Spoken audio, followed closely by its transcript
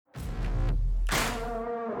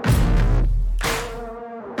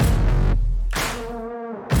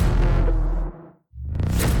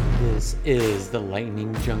This is the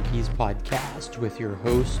Lightning Junkies podcast with your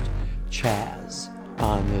host, Chaz.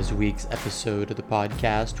 On this week's episode of the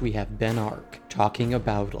podcast, we have Ben Ark talking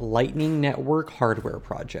about Lightning Network hardware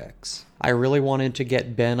projects. I really wanted to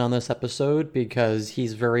get Ben on this episode because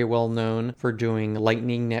he's very well known for doing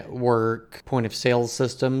Lightning Network point of sale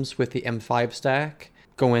systems with the M5 stack.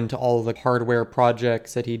 Go into all the hardware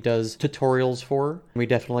projects that he does tutorials for. We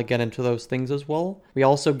definitely get into those things as well. We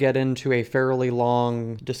also get into a fairly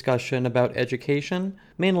long discussion about education,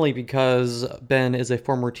 mainly because Ben is a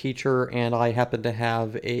former teacher and I happen to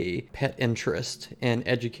have a pet interest in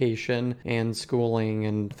education and schooling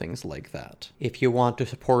and things like that. If you want to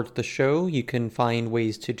support the show, you can find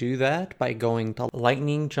ways to do that by going to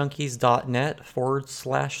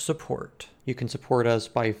lightningjunkies.net/support. You can support us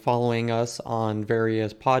by following us on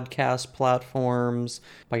various podcast platforms,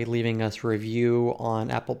 by leaving us a review on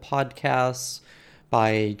Apple Podcasts,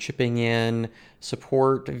 by chipping in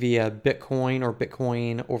support via Bitcoin or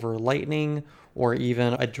Bitcoin over Lightning, or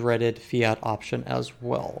even a dreaded fiat option as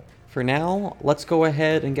well. For now, let's go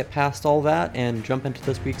ahead and get past all that and jump into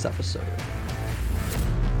this week's episode.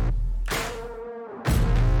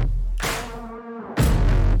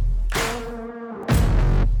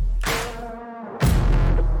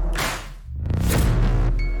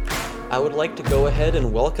 I would like to go ahead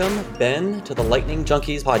and welcome Ben to the Lightning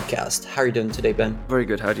Junkies podcast. How are you doing today, Ben? Very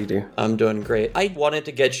good. How do you do? I'm doing great. I wanted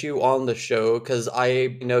to get you on the show because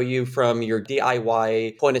I know you from your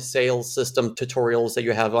DIY point of sale system tutorials that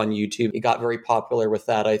you have on YouTube. You got very popular with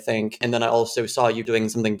that, I think. And then I also saw you doing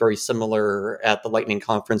something very similar at the Lightning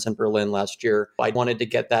Conference in Berlin last year. I wanted to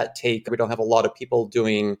get that take. We don't have a lot of people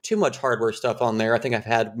doing too much hardware stuff on there. I think I've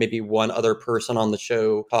had maybe one other person on the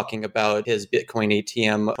show talking about his Bitcoin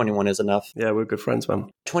ATM. 21 is enough. Yeah, we're good friends, man.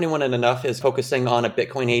 21 and enough is focusing on a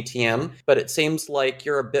Bitcoin ATM, but it seems like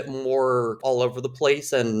you're a bit more all over the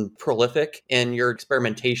place and prolific in your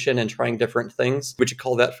experimentation and trying different things. Would you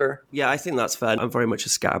call that fair? Yeah, I think that's fair. I'm very much a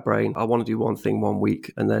scatterbrain. I want to do one thing one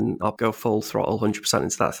week and then I'll go full throttle 100%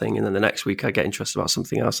 into that thing. And then the next week I get interested about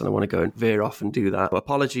something else and I want to go and veer off and do that.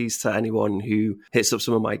 Apologies to anyone who hits up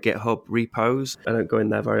some of my GitHub repos. I don't go in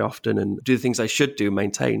there very often and do the things I should do,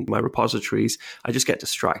 maintain my repositories. I just get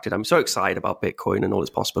distracted. I'm so excited about Bitcoin and all its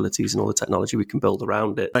possibilities and all the technology we can build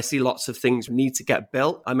around it. I see lots of things need to get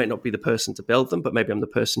built. I may not be the person to build them, but maybe I'm the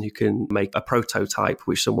person who can make a prototype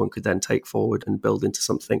which someone could then take forward and build into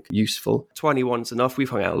something useful. 21's enough. We've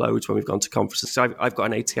hung out loads when we've gone to conferences. So I've got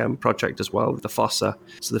an ATM project as well with the FOSSA,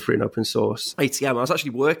 so the free and open source ATM. I was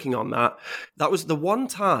actually working on that. That was the one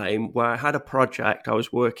time where I had a project I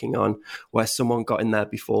was working on where someone got in there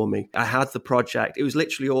before me. I had the project. It was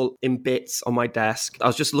literally all in bits on my desk. I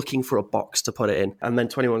was just looking for a box to put it in. And then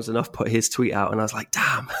 21's enough put his tweet out and I was like,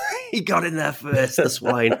 damn, he got in there first, the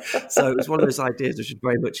swine. So it was one of those ideas which is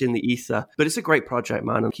very much in the ether. But it's a great project,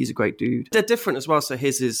 man. And he's a great dude. They're different as well. So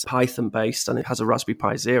his is Python based and it has a Raspberry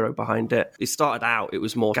Pi Zero behind it. It started out, it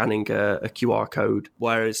was more scanning a QR code,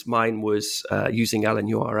 whereas mine was using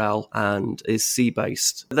LNURL and is C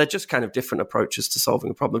based. They're just kind of different approaches to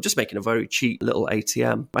solving a problem, just making a very cheap little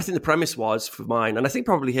ATM. I think the premise was for mine, and I think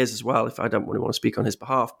probably his as well, if I don't really want to speak on his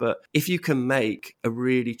behalf, but if you can make a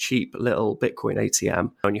really cheap little Bitcoin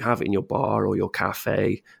ATM and you have it in your bar or your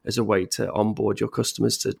cafe as a way to onboard your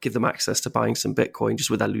customers to give them access to buying some Bitcoin just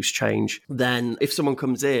with their loose change, then if someone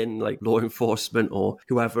comes in like law enforcement or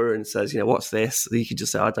whoever and says, what's this? You can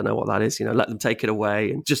just say, I don't know what that is, let them take it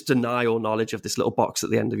away and just deny all knowledge of this little box at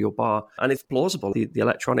the end of your bar. And it's plausible. The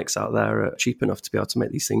electronics out there are cheap enough to be able to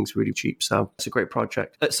make these things really cheap. So it's a great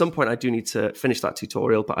project. At some point, I do need to finish that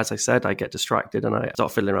tutorial, but as I said, I get distracted and I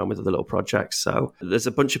start fiddling around with other little projects. So there's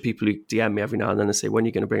a bunch of people who DM me every now and then and say, when are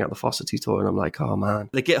you going to bring out the FOSSA tutorial? And I'm like, oh man,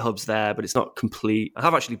 the GitHub's there, but it's not complete. I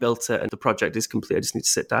have actually built it and the project is complete. I just need to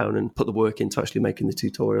sit down and put the work into actually making the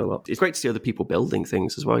tutorial up. It's great to see other people building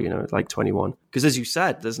things as well, like 21. Because as you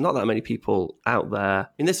said, there's not that many people out there.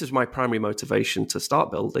 And this is my primary motivation to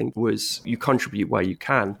start building was you contribute where you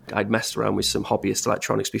can. I'd messed around with some hobbyist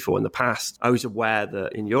electronics before in the past. I was aware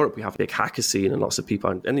that in Europe, we have a big hacker scene and lots of people,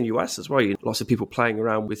 and in the US as well, lots of people playing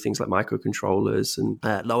around with things like microcontrollers and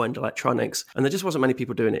low-end electronics. And there just wasn't many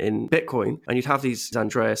people doing it in Bitcoin. And you'd have these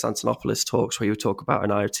Andreas Antonopoulos talks where you would talk about an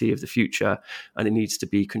IoT of the future and it needs to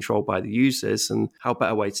be controlled by the users. And how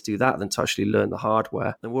better way to do that than to actually learn the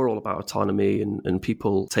hardware? And we're all about autonomy and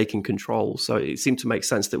people taking control. So it seemed to make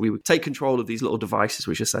sense that we would take control of these little devices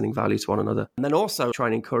which are sending value to one another. And then also try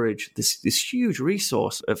and encourage this huge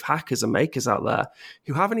resource of hackers and makers out there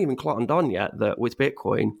who haven't even clotted on yet that with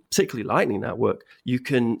Bitcoin, particularly Lightning Network, you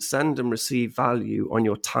can send and receive value on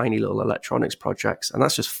your tiny little electronics projects. And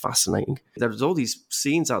that's just fascinating. There's all these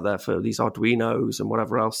scenes out there for these Arduinos and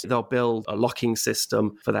whatever else. They'll build a locking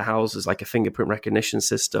system for their houses, like a fingerprint recognition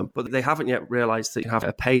system, but they haven't yet realized that you have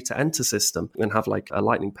a pay to enter system and have like a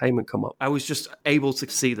lightning payment come up. I was just able to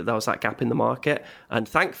see that there was that gap in the market. And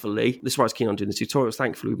thankfully, this is why I was keen on doing the tutorials.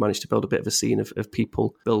 Thankfully, we managed to build a bit of a scene of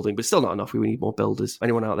people building, but still not enough. We need more builders.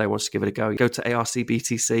 Anyone out there wants to give it a go to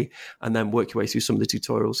ARC-BTC and then work your way through some of the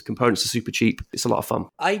tutorials. Components are super cheap. It's a lot of fun.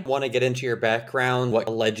 I want to get into your background, what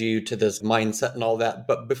led you to this mindset and all that.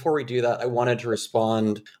 But before we do that, I wanted to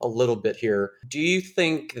respond a little bit here. Do you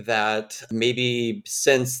think that maybe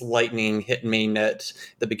since Lightning hit mainnet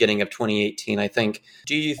the beginning of 2018,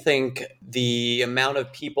 do you think the amount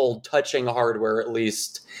of people touching hardware at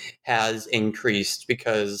least has increased?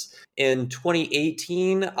 Because in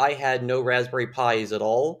 2018, I had no Raspberry Pis at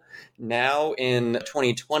all. Now in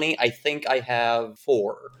 2020, I think I have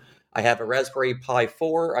 4. I have a Raspberry Pi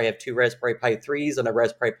 4, I have 2 Raspberry Pi 3s, and a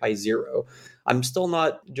Raspberry Pi Zero. I'm still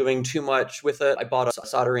not doing too much with it. I bought a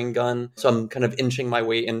soldering gun, so I'm kind of inching my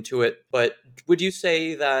way into it. But would you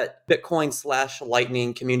say that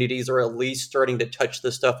Bitcoin/Lightning communities are at least starting to touch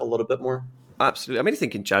this stuff a little bit more? Absolutely. I mean, I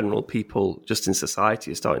think in general, people just in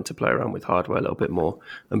society are starting to play around with hardware a little bit more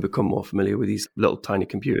and become more familiar with these little tiny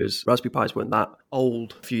computers. Raspberry Pis weren't that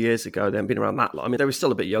old a few years ago. They hadn't been around that long. I mean, they were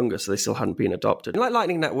still a bit younger, so they still hadn't been adopted. And like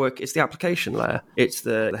Lightning Network, it's the application layer. It's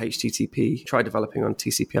the HTTP. Try developing on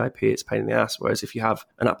TCP/IP, it's a pain in the ass. Whereas if you have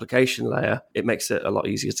an application layer, it makes it a lot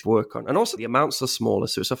easier to work on. And also the amounts are smaller,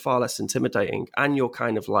 so it's far less intimidating. And you're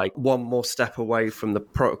kind of like one more step away from the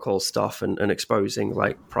protocol stuff and exposing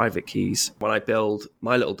like private keys. When I build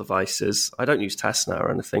my little devices, I don't use testnet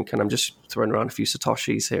or anything, and I'm just throwing around a few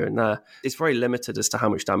Satoshis here and there. It's very limited as to how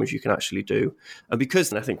much damage you can actually do. And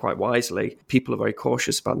because, and I think quite wisely, people are very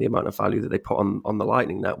cautious about the amount of value that they put on the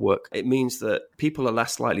Lightning Network, it means that people are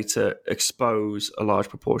less likely to expose a large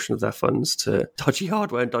proportion of their funds to dodgy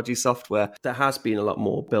hardware and dodgy software. There has been a lot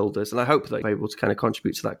more builders, and I hope that they're able to kind of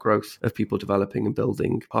contribute to that growth of people developing and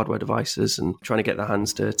building hardware devices and trying to get their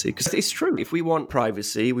hands dirty. Because it's true, if we want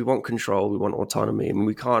privacy, we want control, we want autonomy. I mean,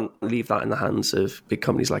 we can't leave that in the hands of big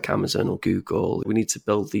companies like Amazon or Google. We need to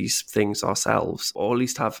build these things ourselves, or at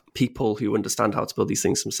least have people who understand how to build these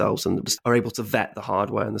things themselves and are able to vet the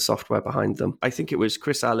hardware and the software behind them. I think it was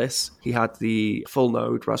Chris Ellis. He had the full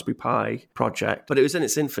node Raspberry Pi project, but it was in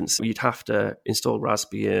its infancy. You'd have to install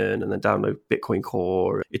Raspbian and then download Bitcoin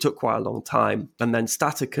Core. It took quite a long time. And then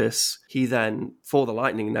Staticus, he then, for the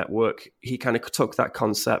Lightning Network, he kind of took that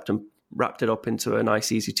concept and wrapped it up into a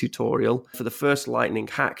nice, easy tutorial. For the first Lightning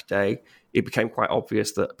Hack Day, it became quite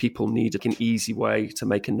obvious that people needed an easy way to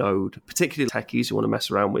make a node, particularly techies who want to mess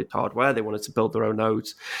around with hardware. They wanted to build their own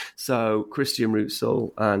nodes. So Christian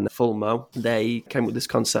Rutzel and Fulmo, they came with this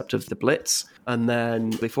concept of the Blitz. And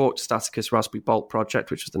then they forked Staticus Raspberry Bolt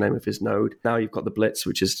project, which was the name of his node. Now you've got the Blitz,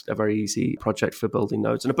 which is a very easy project for building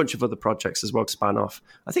nodes, and a bunch of other projects as well to span off.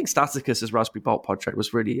 I think Staticus's Raspberry Bolt project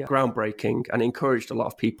was really groundbreaking and encouraged a lot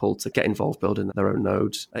of people to get involved building their own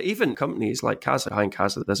nodes. Even companies like Kazaa, behind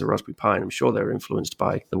Kazaa, there's a Raspberry Pi, and I'm sure they're influenced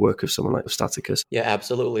by the work of someone like Staticus. Yeah,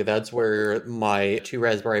 absolutely. That's where my 2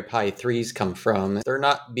 Raspberry Pi 3s come from. They're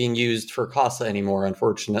not being used for Kazaa anymore,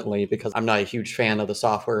 unfortunately, because I'm not a huge fan of the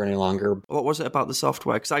software any longer. What was it about the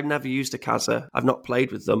software? Because I've never used a Kazaa. I've not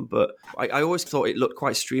played with them, but I always thought it looked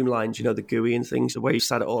quite streamlined, you know, the GUI and things, the way you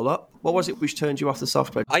set it all up. What was it which turned you off the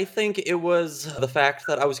software? I think it was the fact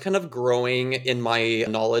that I was kind of growing in my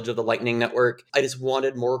knowledge of the Lightning Network. I just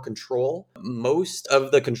wanted more control. Most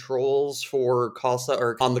of the controls for Kazaa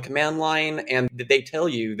are on the command line, and they tell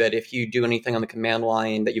you that if you do anything on the command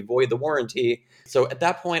line that you void the warranty. So at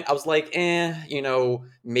that point, I was like,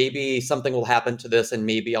 maybe something will happen to this and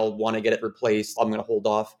maybe I'll want to get it replaced. I'm going to hold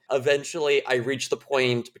off. Eventually, I reached the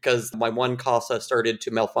point because my one Kazaa started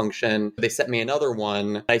to malfunction. They sent me another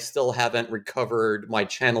one. I still haven't recovered my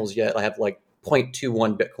channels yet. I have like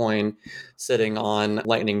 0.21 Bitcoin sitting on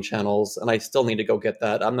Lightning channels, and I still need to go get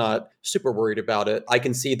that. I'm not super worried about it. I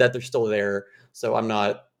can see that they're still there, so I'm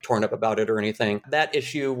not torn up about it or anything. That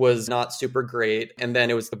issue was not super great, and then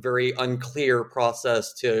it was a very unclear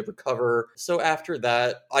process to recover. So after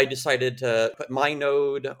that, I decided to put my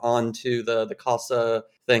node onto the Kazaa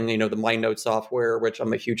thing, the MyNode software, which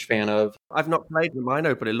I'm a huge fan of. I've not played with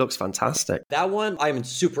MyNode, but it looks fantastic. That one I'm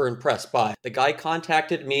super impressed by. The guy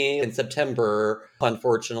contacted me in September.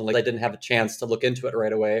 Unfortunately, I didn't have a chance to look into it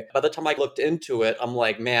right away. By the time I looked into it, I'm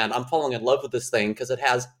like, man, I'm falling in love with this thing because it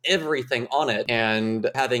has everything on it. And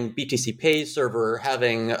having BTC Pay server,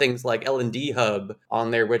 having things like L&D Hub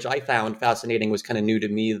on there, which I found fascinating, was kind of new to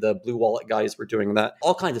me. The Blue Wallet guys were doing that.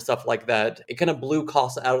 All kinds of stuff like that. It kind of blew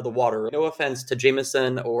Kazaa out of the water. No offense to Jameson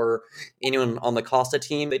Simon or anyone on the Costa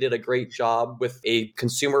team. They did a great job with a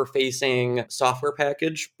consumer-facing software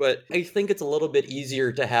package, but I think it's a little bit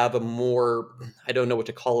easier to have a more, I don't know what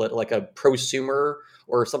to call it, like a prosumer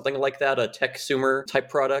or something like that, a tech-sumer type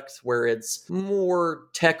product where it's more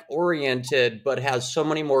tech-oriented, but has so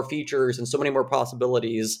many more features and so many more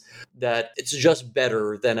possibilities that it's just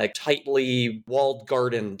better than a tightly walled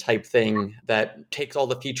garden type thing that takes all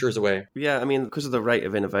the features away. Yeah, I mean, because of the rate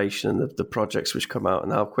of innovation and the projects which come out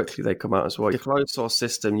and how quickly they come out as well, your closed source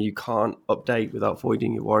system, you can't update without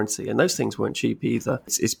voiding your warranty. And those things weren't cheap either.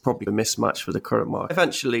 It's probably a mismatch for the current market.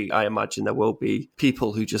 Eventually, I imagine there will be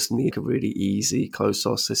people who just need a really easy closed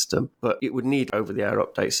source system, but it would need over-the-air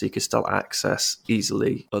updates so you could still access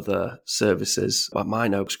easily other services. Like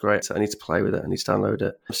mine looks great, so I need to play with it. I need to download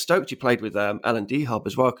it. I'm stoked you played with L&D Hub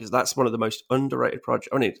as well, because that's one of the most underrated projects.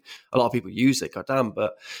 I mean, a lot of people use it, goddamn,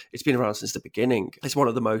 but it's been around since the beginning. It's one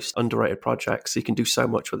of the most underrated projects. You can do so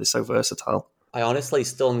much with it, so versatile. I honestly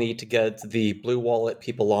still need to get the Blue Wallet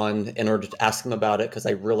people on in order to ask them about it because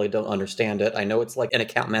I really don't understand it. I know it's like an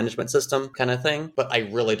account management system kind of thing, but I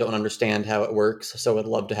really don't understand how it works. So I'd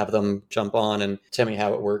love to have them jump on and tell me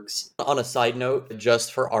how it works. On a side note,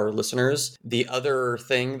 just for our listeners, the other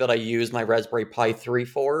thing that I use my Raspberry Pi 3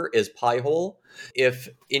 for is Pi-hole. If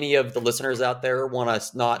any of the listeners out there want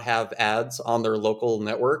to not have ads on their local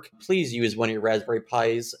network, please use one of your Raspberry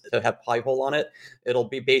Pis to have Pi-hole on it. It'll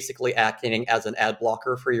be basically acting as an ad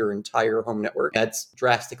blocker for your entire home network. That's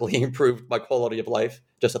drastically improved my quality of life,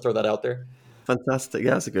 just to throw that out there. Fantastic.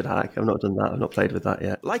 Yeah, that's a good hack. I've not done that. I've not played with that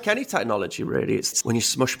yet. Like any technology, really, it's when you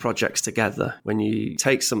smush projects together, when you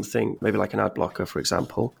take something, maybe like an ad blocker, for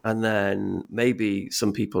example, and then maybe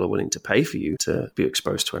some people are willing to pay for you to be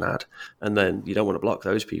exposed to an ad. And then you don't want to block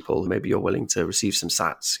those people. Maybe you're willing to receive some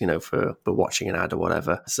sats, for watching an ad or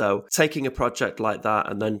whatever. So taking a project like that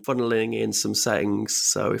and then funneling in some settings.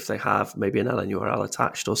 So if they have maybe an LN URL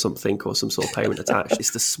attached or something, or some sort of payment attached,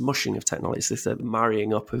 it's the smushing of technology. It's the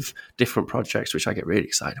marrying up of different projects, which I get really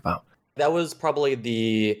excited about. That was probably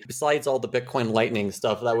besides all the Bitcoin Lightning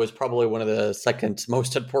stuff, that was probably one of the second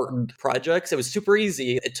most important projects. It was super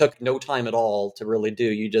easy. It took no time at all to really do.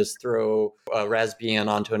 You just throw a Raspbian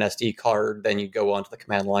onto an SD card, then you go onto the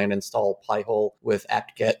command line, install Pi-hole with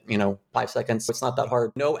apt-get, 5 seconds. It's not that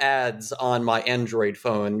hard. No ads on my Android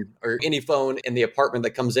phone or any phone in the apartment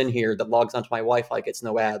that comes in here that logs onto my Wi-Fi gets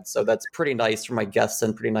no ads. So that's pretty nice for my guests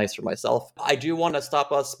and pretty nice for myself. I do want to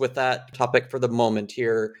stop us with that topic for the moment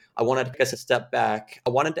here. I wanted to take us a step back. I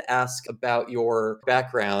wanted to ask about your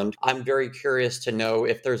background. I'm very curious to know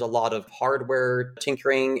if there's a lot of hardware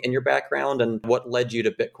tinkering in your background and what led you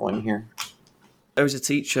to Bitcoin here. I was a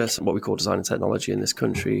teacher, what we call design and technology in this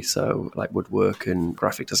country. So like woodwork and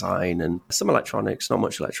graphic design and some electronics, not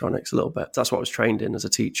much electronics, a little bit. That's what I was trained in as a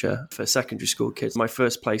teacher for secondary school kids. My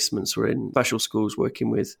first placements were in special schools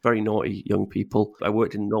working with very naughty young people. I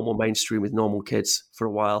worked in normal mainstream with normal kids for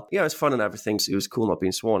a while. Yeah, it was fun and everything. So it was cool not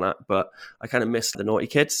being sworn at, but I kind of missed the naughty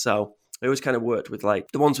kids. So I always kind of worked with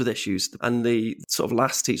like the ones with issues. And the sort of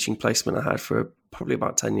last teaching placement I had for probably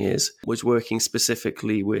about 10 years was working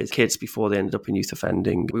specifically with kids before they ended up in youth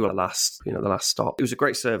offending. We were the last stop. It was a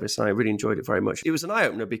great service and I really enjoyed it very much. It was an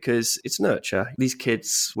eye-opener because it's nurture. These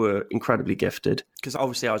kids were incredibly gifted because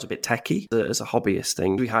obviously I was a bit techie as a hobbyist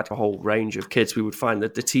thing. We had a whole range of kids. We would find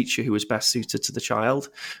that the teacher who was best suited to the child,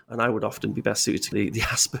 and I would often be best suited to the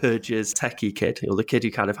Asperger's techie kid, or the kid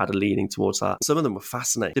who kind of had a leaning towards that. Some of them were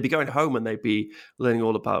fascinating. They'd be going home and they'd be learning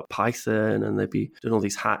all about Python and they'd be doing all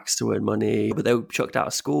these hacks to earn money, but they were chucked out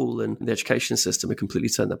of school and the education system had completely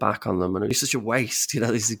turned their back on them. And it's such a waste,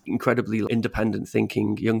 these incredibly independent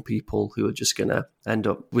thinking young people who are just going to end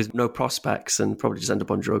up with no prospects and probably just end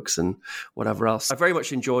up on drugs and whatever else. I very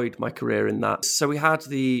much enjoyed my career in that. So we had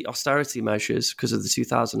the austerity measures because of the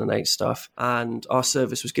 2008 stuff, and our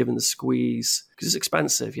service was given the squeeze because it's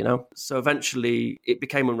expensive, So eventually it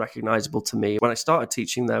became unrecognizable to me. When I started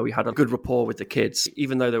teaching there, we had a good rapport with the kids.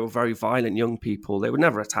 Even though they were very violent young people, they would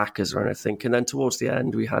never attack us or anything. And then towards the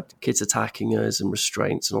end, we had kids attacking us and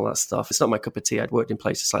restraints and all that stuff. It's not my cup of tea. I'd worked in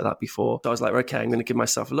places like that before. So I was like, okay, I'm going to give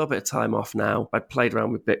myself a little bit of time off now. I'd played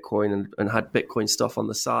around with Bitcoin and had Bitcoin stuff on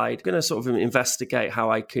the side. I'm going to sort of investigate how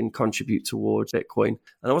I can contribute towards Bitcoin.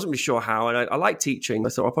 And I wasn't really sure how. And I like teaching. I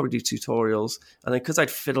thought I'll probably do tutorials. And then because I'd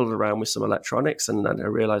fiddled around with some electronics, and then I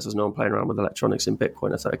realized there's no one playing around with electronics in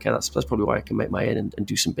Bitcoin, I thought, okay, that's probably why I can make my in and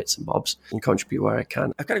do some bits and bobs and contribute where I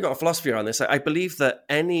can. I've kind of got a philosophy around this. I believe that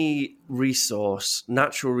any resource,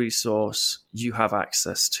 natural resource you have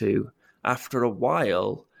access to, after a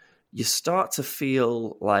while, you start to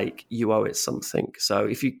feel like you owe it something. So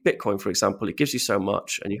if you Bitcoin, for example, it gives you so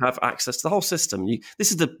much and you have access to the whole system.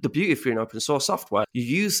 This is the beauty of free and open source software. You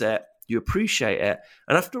use it, you appreciate it.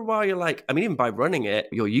 And after a while, you're like, I mean, even by running it,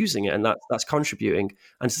 you're using it and that's contributing.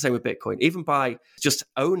 And it's the same with Bitcoin. Even by just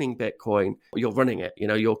owning Bitcoin, you're running it,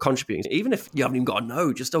 you're contributing. Even if you haven't even got a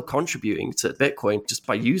node, you're still contributing to Bitcoin just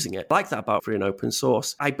by using it. I like that about free and open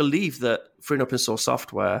source. I believe that free and open source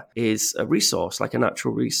software is a resource, like a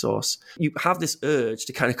natural resource. You have this urge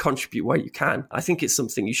to kind of contribute where you can. I think it's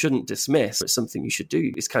something you shouldn't dismiss. It's something you should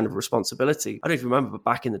do. It's kind of a responsibility. I don't even remember, but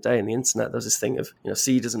back in the day in the internet, there was this thing of,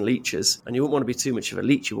 seeders and leeches, and you wouldn't want to be too much of a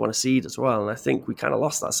leech. You want a seed as well. And I think we kind of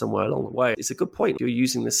lost that somewhere along the way. It's a good point. If you're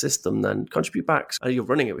using the system, then contribute back. You're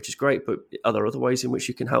running it, which is great, but are there other ways in which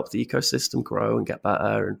you can help the ecosystem grow and get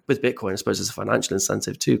better? And with Bitcoin, I suppose there's a financial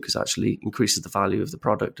incentive too, because it actually increases the value of the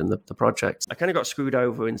product and the project. I kind of got screwed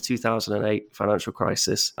over in the 2008 financial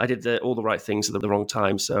crisis. I did all the right things at the wrong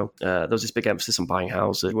time. So there was this big emphasis on buying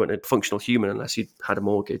houses. You weren't a functional human unless you had a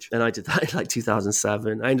mortgage. And I did that in like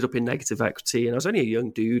 2007. I ended up in negative equity and I was only a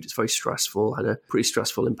young dude. It's very stressful, had a pretty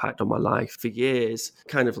stressful impact on my life. For years,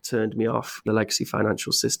 kind of turned me off the legacy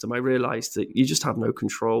financial system. I realized that you just have no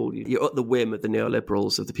control. You're at the whim of the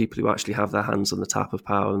neoliberals, of the people who actually have their hands on the tap of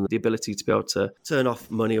power and the ability to be able to turn off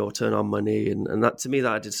money or turn on money. And that, to me,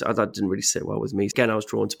 that didn't really sit well with me. Again, I was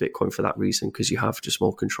drawn to Bitcoin for that reason, because you have just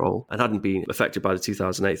more control. And hadn't been affected by the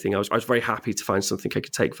 2008 thing. I was very happy to find something I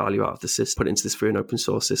could take value out of the system, put it into this free and open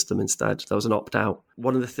source system instead. There was an opt-out.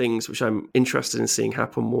 One of the things which I'm interested in seeing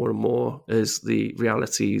happen more and more is the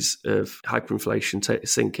realities of hyperinflation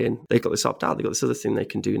sink in. They've got this opt-out, they've got this other thing they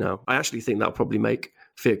can do now. I actually think that'll probably make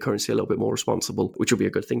fiat currency a little bit more responsible, which will be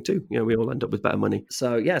a good thing too. We all end up with better money.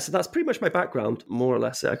 So that's pretty much my background, more or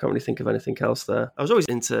less. I can't really think of anything else there. I was always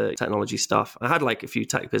into technology stuff. I had like a few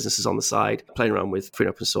tech businesses on the side, playing around with free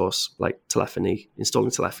and open source, like telephony,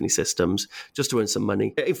 installing telephony systems, just to earn some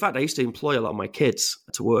money. In fact, I used to employ a lot of my kids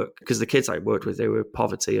to work, because the kids I worked with, they were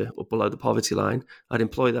poverty or below the poverty line. I'd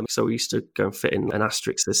employ them. So we used to go and fit in an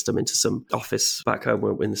asterisk system into some office back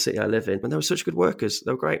home in the city I live in. And they were such good workers.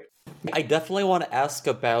 They were great. I definitely want to ask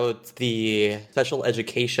about the special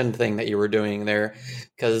education thing that you were doing there,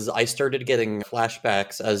 because I started getting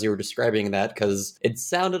flashbacks as you were describing that, because it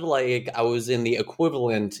sounded like I was in the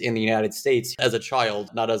equivalent in the United States as a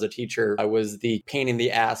child, not as a teacher. I was the pain in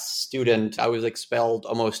the ass student. I was expelled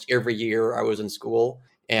almost every year I was in school.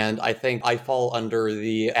 And I think I fall under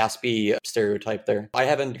the ASPE stereotype there. I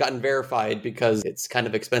haven't gotten verified because it's kind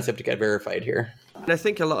of expensive to get verified here. And I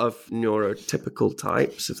think a lot of neurotypical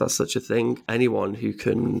types, if that's such a thing, anyone who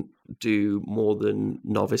can do more than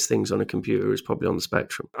novice things on a computer is probably on the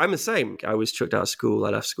spectrum. I'm the same. I was chucked out of school.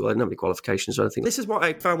 I left school. I didn't have any qualifications or anything. This is what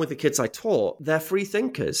I found with the kids I taught. They're free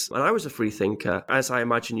thinkers. And I was a free thinker, as I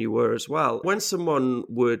imagine you were as well. When someone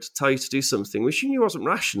would tell you to do something which you knew wasn't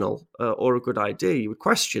rational or a good idea, you would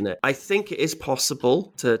question it. I think it is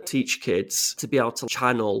possible to teach kids to be able to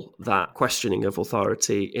channel that questioning of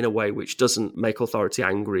authority in a way which doesn't make authority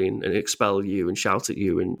angry and expel you and shout at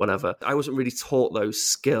you and whatever. I wasn't really taught those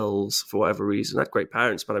skills for whatever reason. I had great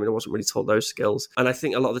parents, but I wasn't really taught those skills. And I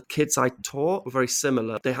think a lot of the kids I taught were very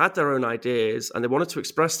similar. They had their own ideas and they wanted to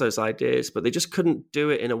express those ideas, but they just couldn't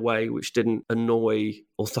do it in a way which didn't annoy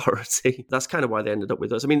authority. That's kind of why they ended up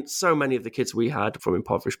with us. So many of the kids we had from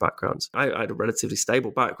impoverished backgrounds. I had a relatively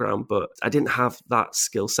stable background, but I didn't have that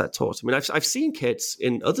skill set taught. I've seen kids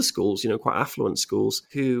in other schools, quite affluent schools,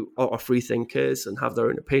 who are free thinkers and have their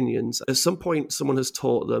own opinions. At some point, someone has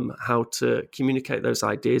taught them how to communicate those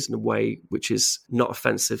ideas in a way which is not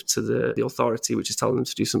offensive to the authority, which is telling them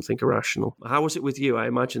to do something irrational. How was it with you? I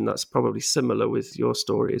imagine that's probably similar with your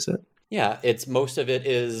story, is it? Yeah, most of it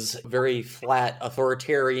is very flat,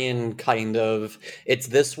 authoritarian kind of, it's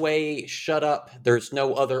this way, shut up, there's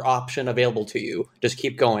no other option available to you, just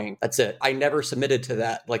keep going, that's it. I never submitted to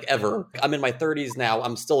that, ever. I'm in my 30s now,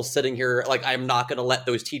 I'm still sitting here, I'm not going to let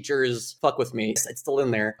those teachers fuck with me. It's still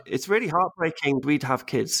in there. It's really heartbreaking. We'd have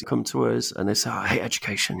kids come to us and they say, I hate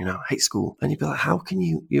education, I hate school. And you'd be like, how can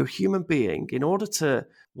you're a human being, in order to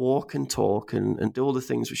walk and talk and do all the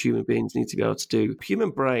things which human beings need to be able to do.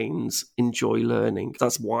 Human brains enjoy learning.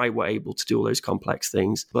 That's why we're able to do all those complex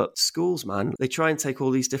things. But schools, man, they try and take all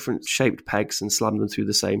these different shaped pegs and slam them through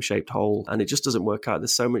the same shaped hole. And it just doesn't work out.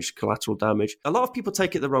 There's so much collateral damage. A lot of people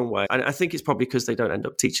take it the wrong way. And I think it's probably because they don't end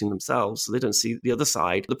up teaching themselves. So they don't see the other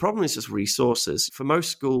side. The problem is just resources. For most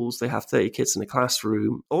schools, they have 30 kids in a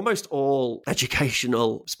classroom. Almost all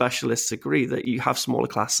educational specialists agree that you have smaller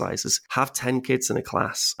class sizes. Have 10 kids in a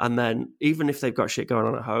class. class. And then even if they've got shit going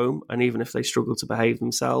on at home, and even if they struggle to behave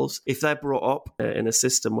themselves, if they're brought up in a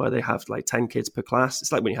system where they have like 10 kids per class,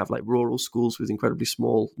 it's like when you have like rural schools with incredibly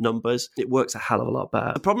small numbers, it works a hell of a lot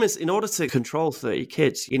better. The problem is, in order to control 30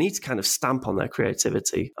 kids, you need to kind of stamp on their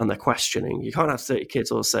creativity and their questioning. You can't have 30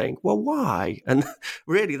 kids all saying, well, why? And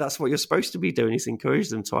really, that's what you're supposed to be doing, is encourage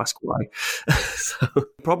them to ask why. So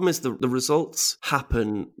the problem is the results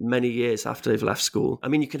happen many years after they've left school. I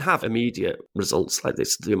mean, you can have immediate results like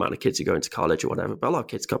this, the amount of kids who go into college or whatever, but a lot of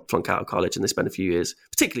kids flunk out of college and they spend a few years,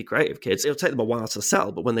 particularly creative kids. It'll take them a while to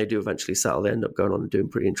settle, but when they do eventually settle, they end up going on and doing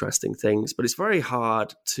pretty interesting things. But it's very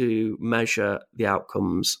hard to measure the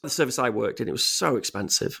outcomes. The service I worked in, it was so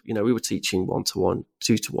expensive. You know, we were teaching 1-to-1,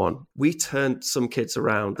 2-to-1. We turned some kids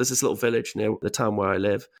around. There's this little village near the town where I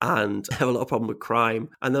live, and I have a lot of problem with crime.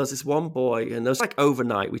 And there was this one boy, and there was like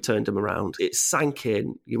overnight, we turned him around. It sank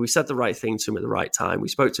in. We said the right thing to him at the right time. We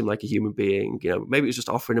spoke to him like a human being. You know, maybe it was just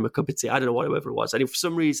offering him a cup of tea. I don't know, whatever it was. And for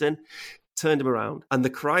some reason, turned him around. And the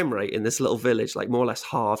crime rate in this little village, like more or less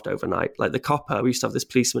halved overnight. Like the copper, we used to have this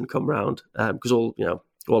policeman come round because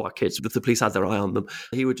all our kids, if the police had their eye on them,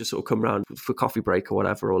 he would just sort of come around for coffee break or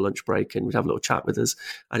whatever, or lunch break, and we'd have a little chat with us.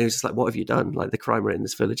 And he was just like, what have you done? Like, the crime rate in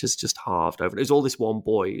this village has just halved over. It was all this one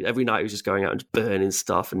boy. Every night he was just going out and just burning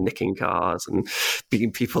stuff and nicking cars and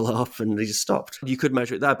beating people up, and he just stopped. You could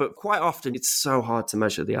measure it there, but quite often it's so hard to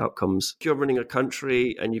measure the outcomes. If you're running a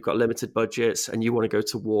country and you've got limited budgets and you want to go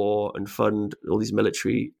to war and fund all these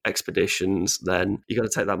military expeditions, then you got to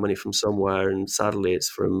take that money from somewhere. And sadly, it's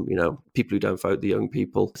from, people who don't vote, the young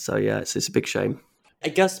people. So yeah, it's a big shame. I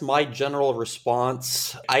guess my general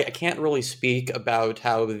response, I can't really speak about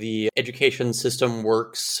how the education system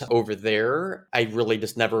works over there. I really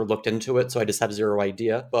just never looked into it, so I just have zero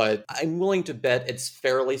idea. But I'm willing to bet it's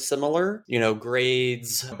fairly similar.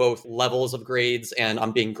 Grades, both levels of grades and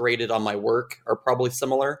I'm being graded on my work are probably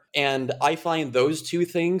similar. And I find those two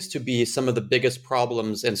things to be some of the biggest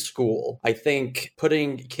problems in school. I think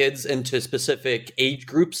putting kids into specific age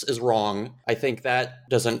groups is wrong. I think that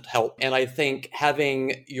doesn't help. And I think having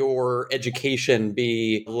your education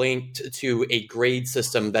be linked to a grade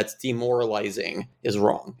system that's demoralizing is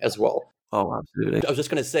wrong as well. Oh, absolutely. I was just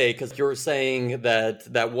going to say, because you're saying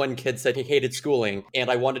that one kid said he hated schooling, and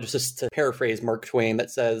I wanted just to paraphrase Mark Twain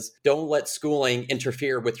that says, don't let schooling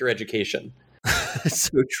interfere with your education. It's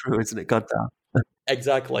so true, isn't it? Goddamn.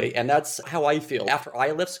 Exactly. And that's how I feel. After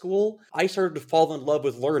I left school, I started to fall in love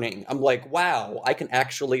with learning. I'm like, wow, I can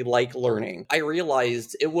actually like learning. I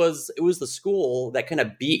realized it was the school that kind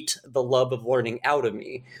of beat the love of learning out of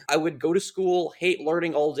me. I would go to school, hate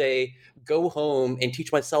learning all day, go home and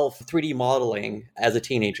teach myself 3D modeling as a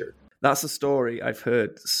teenager. That's a story I've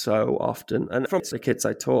heard so often. And from the kids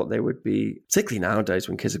I taught, they would be, particularly nowadays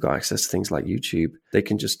when kids have got access to things like YouTube, they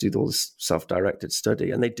can just do all this self-directed study.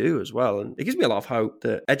 And they do as well. And it gives me a lot of hope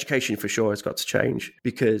that education for sure has got to change.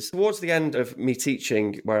 Because towards the end of me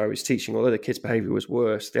teaching, where I was teaching, although the kids' behavior was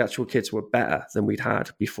worse, the actual kids were better than we'd had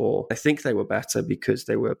before. I think they were better because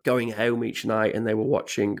they were going home each night and they were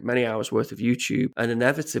watching many hours worth of YouTube. And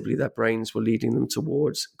inevitably, their brains were leading them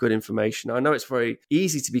towards good information. I know it's very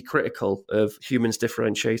easy to be critical of humans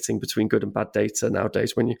differentiating between good and bad data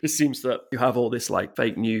nowadays when it seems that you have all this like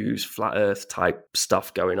fake news, flat earth type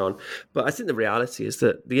stuff going on. But I think the reality is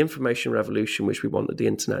that the information revolution, which we wanted the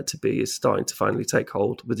internet to be, is starting to finally take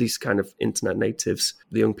hold with these kind of internet natives,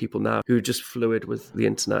 the young people now who are just fluid with the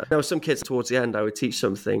internet. Now, some kids towards the end, I would teach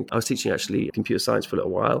something. I was teaching actually computer science for a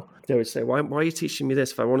little while. They would say, why are you teaching me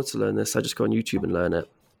this? If I wanted to learn this, I just go on YouTube and learn it.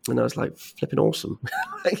 And I was like, flipping awesome.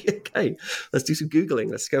 Okay, let's do some Googling.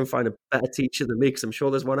 Let's go and find a better teacher than me, because I'm sure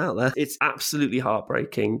there's one out there. It's absolutely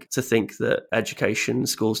heartbreaking to think that education,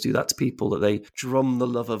 schools do that to people, that they drum the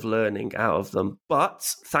love of learning out of them. But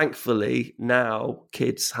thankfully, now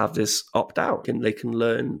kids have this opt-out, and they can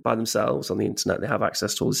learn by themselves on the internet. They have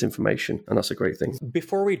access to all this information, and that's a great thing.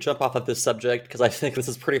 Before we jump off of this subject, because I think this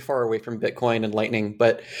is pretty far away from Bitcoin and Lightning,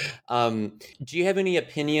 but do you have any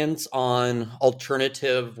opinions on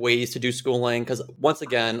alternative ways to do schooling? Because once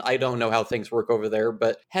again, I don't know how things work over there,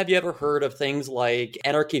 but have you ever heard of things like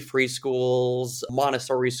anarchy-free schools,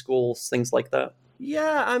 Montessori schools, things like that?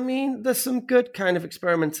 Yeah, I mean, there's some good kind of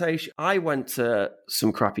experimentation. I went to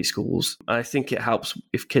some crappy schools. I think it helps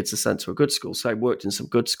if kids are sent to a good school. So I worked in some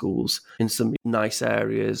good schools in some nice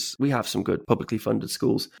areas. We have some good publicly funded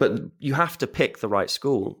schools, but you have to pick the right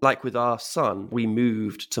school. Like with our son, we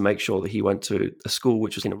moved to make sure that he went to a school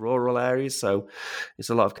which was in a rural areas. So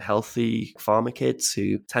it's a lot of healthy farmer kids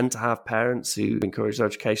who tend to have parents who encourage their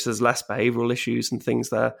education. There's less behavioural issues and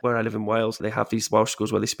things there. Where I live in Wales, they have these Welsh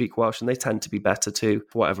schools where they speak Welsh, and they tend to be better better to,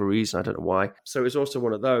 for whatever reason. I don't know why. So it was also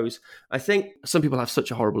one of those. I think some people have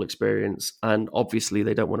such a horrible experience, and obviously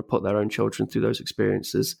they don't want to put their own children through those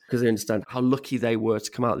experiences because they understand how lucky they were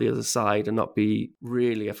to come out the other side and not be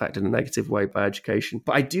really affected in a negative way by education.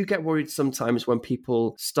 But I do get worried sometimes when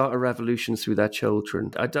people start a revolution through their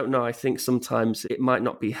children. I don't know. I think sometimes it might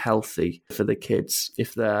not be healthy for the kids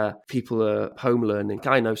if their people are home learning.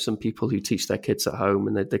 I know some people who teach their kids at home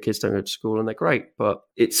and their kids don't go to school and they're great, but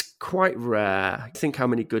it's quite rare. Think how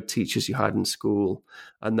many good teachers you had in school,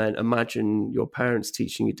 and then imagine your parents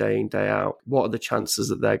teaching you day in, day out. What are the chances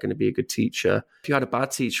that they're going to be a good teacher? If you had a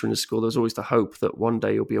bad teacher in a school, there's always the hope that one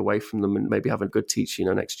day you'll be away from them and maybe have a good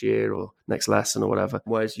teacher, next year or next lesson or whatever.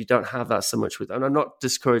 Whereas you don't have that so much with, and I'm not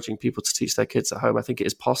discouraging people to teach their kids at home. I think it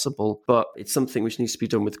is possible, but it's something which needs to be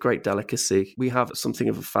done with great delicacy. We have something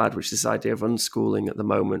of a fad, which is this idea of unschooling at the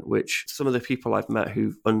moment, which some of the people I've met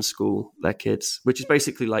who unschool their kids, which is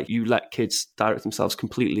basically like you let kids direct themselves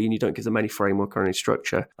completely and you don't give them any framework or any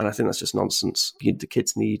structure. And I think that's just nonsense. The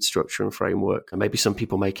kids need structure and framework, and maybe some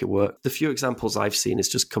people make it work. The few examples I've seen is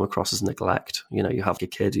just come across as neglect. You have a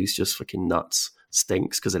kid who's just fucking nuts,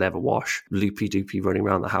 stinks because they never wash, loopy doopy running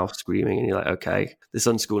around the house screaming, and you're like, okay, this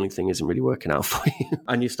unschooling thing isn't really working out for you.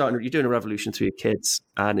 And you're doing a revolution through your kids,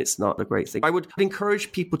 and it's not a great thing. I would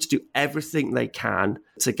encourage people to do everything they can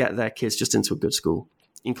to get their kids just into a good school,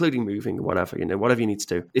 including moving or whatever, whatever you need to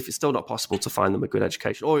do. If it's still not possible to find them a good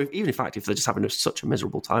education, or even in fact, if they're just having such a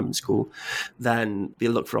miserable time in school, then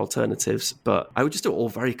they'll look for alternatives. But I would just do it all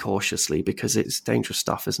very cautiously because it's dangerous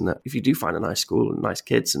stuff, isn't it? If you do find a nice school and nice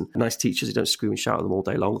kids and nice teachers who don't scream and shout at them all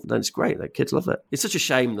day long, then it's great. The kids love it. It's such a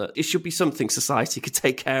shame that it should be something society could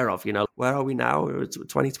take care of, Where are we now?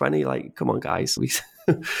 2020? Like, come on, guys.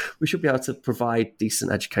 We should be able to provide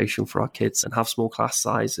decent education for our kids and have small class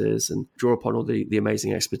sizes and draw upon all the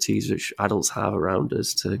amazing expertise which adults have around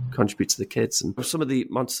us to contribute to the kids. And some of the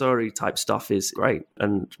Montessori type stuff is great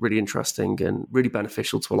and really interesting and really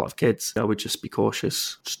beneficial to a lot of kids. I would just be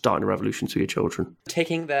cautious starting a revolution to your children.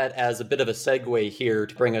 Taking that as a bit of a segue here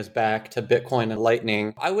to bring us back to Bitcoin and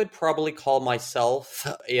Lightning, I would probably call myself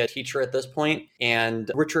a teacher at this point.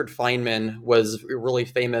 And Richard Feynman was really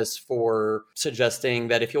famous for suggesting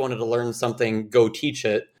that if you wanted to learn something, go teach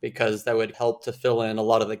it, because that would help to fill in a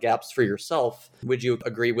lot of the gaps for yourself. Would you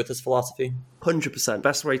agree with this philosophy? 100%.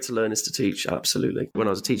 Best way to learn is to teach, absolutely. When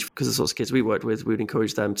I was a teacher, because the sorts of kids we worked with, we would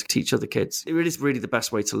encourage them to teach other kids. It is really the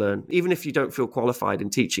best way to learn. Even if you don't feel qualified in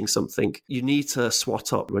teaching something, you need to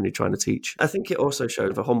swat up when you're trying to teach. I think it also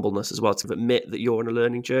showed a humbleness as well to admit that you're on a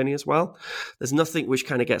learning journey as well. There's nothing which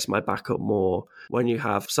kind of gets my back up more when you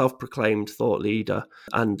have self-proclaimed thought leader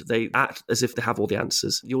and they act as if they have all the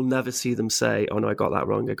answers. You'll never see them say, oh no, I got that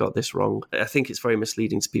wrong, I got this wrong. I think it's very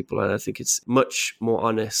misleading to people, and I think it's much more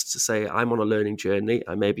honest to say, I'm on a learning journey.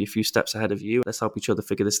 I may be a few steps ahead of you. Let's help each other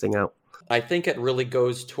figure this thing out. I think it really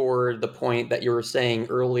goes toward the point that you were saying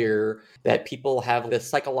earlier, that people have this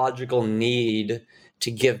psychological need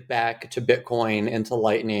to give back to Bitcoin and to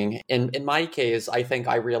Lightning. In my case, I think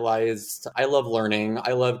I realized I love learning.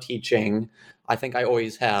 I love teaching. I think I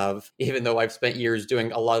always have, even though I've spent years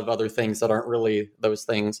doing a lot of other things that aren't really those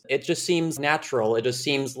things. It just seems natural. It just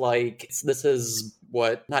seems like this is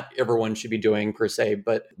what not everyone should be doing per se,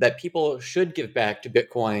 but that people should give back to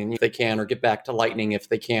Bitcoin if they can, or give back to Lightning if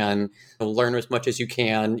they can. Learn as much as you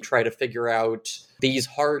can. Try to figure out these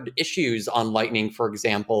hard issues on Lightning, for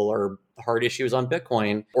example, or hard issues on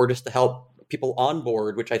Bitcoin, or just to help people on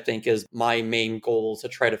board, which I think is my main goal, is to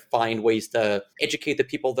try to find ways to educate the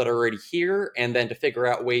people that are already here, and then to figure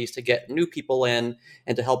out ways to get new people in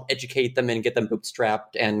and to help educate them and get them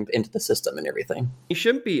bootstrapped and into the system and everything. You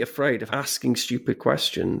shouldn't be afraid of asking stupid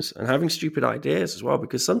questions and having stupid ideas as well,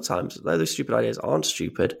 because sometimes those stupid ideas aren't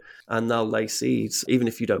stupid and they'll lay seeds, even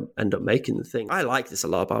if you don't end up making the thing. I like this a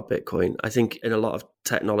lot about Bitcoin. I think in a lot of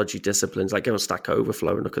technology disciplines, like go on Stack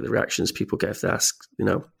Overflow and look at the reactions people get if they ask,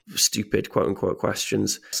 stupid quote unquote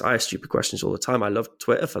questions. I ask stupid questions all the time. I love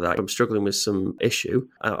Twitter for that. If I'm struggling with some issue,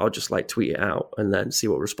 I'll just tweet it out and then see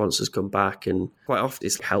what responses come back. And quite often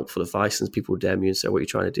it's helpful advice, and people will DM you and say, what are you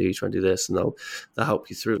trying to do? You're trying to do this, and they'll help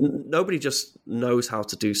you through. Nobody just knows how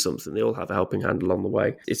to do something. They all have a helping hand along the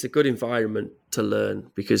way. It's a good environment to learn,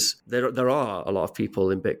 because there are a lot of people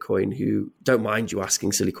in Bitcoin who don't mind you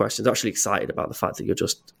asking silly questions. They're actually excited about the fact that you're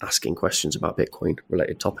just asking questions about Bitcoin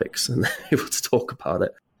related topics and they're able to talk about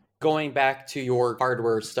it. Going back to your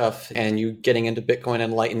hardware stuff and you getting into Bitcoin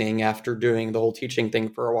and Lightning after doing the whole teaching thing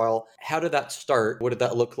for a while, how did that start? What did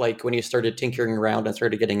that look like when you started tinkering around and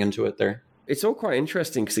started getting into it there? It's all quite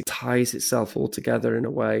interesting because it ties itself all together in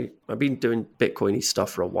a way. I've been doing Bitcoin-y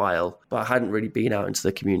stuff for a while, but I hadn't really been out into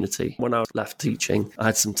the community. When I left teaching, I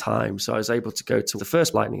had some time, so I was able to go to the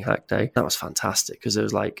first Lightning Hack Day. That was fantastic because there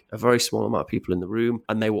was like a very small amount of people in the room,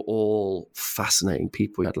 and they were all fascinating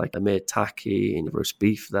people. You had like Amir Taki and roast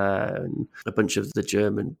beef there, and a bunch of the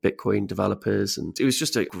German Bitcoin developers, and it was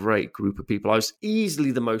just a great group of people. I was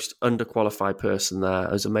easily the most underqualified person there.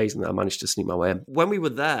 It was amazing that I managed to sneak my way in. When we were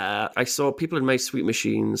there, I saw people had made sweet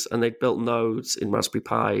machines, and they built nodes in Raspberry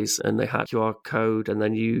Pis, and they had QR code, and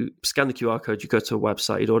then you scan the QR code, you go to a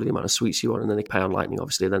website, you'd order the amount of sweets you want, and then they pay on Lightning,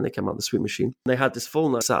 obviously, and then they came out the sweet machine. They had this full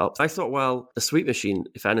node set up. I thought, well, a sweet machine,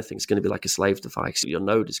 if anything, is going to be like a slave device. Your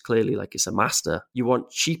node is clearly like it's a master. You want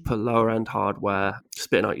cheaper, lower end hardware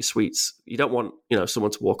spitting out your sweets. You don't want,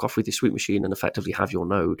 someone to walk off with your sweet machine and effectively have your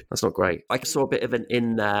node. That's not great. I saw a bit of an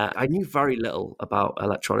in there. I knew very little about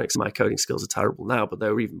electronics. My coding skills are terrible now, but they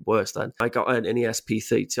were even worse then. I got an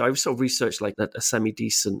ESP32. I sort of researched like a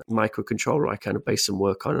semi-decent microcontroller I kind of based some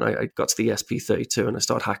work on, and I got to the ESP32 and I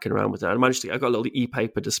started hacking around with it. I got a little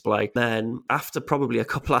e-paper display. Then after probably a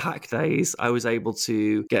couple of hack days, I was able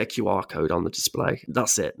to get a QR code on the display.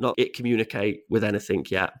 That's it. Not it communicate with anything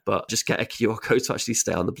yet, but just get a QR code to actually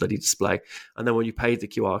stay on the bloody display. And then when you paid the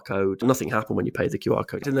QR code, nothing happened when you paid the QR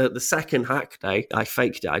code. In the second hack day, I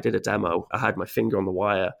faked it. I did a demo. I had my finger on the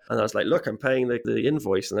wire and I was like, look, I'm paying the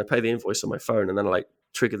invoice, and I pay the invoice on my phone, and then I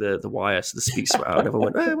trigger the wire so the speaks were out, and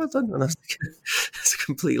everyone went, well done. And I was like, it's a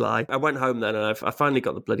complete lie. I went home then, and I finally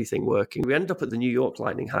got the bloody thing working. We ended up at the New York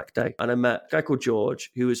Lightning Hack Day, and I met a guy called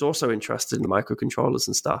George, who was also interested in the microcontrollers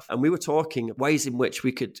and stuff. And we were talking ways in which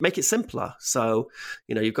we could make it simpler. So,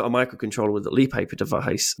 you've got a microcontroller with a e-paper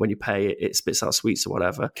device. When you pay it, it spits out sweets or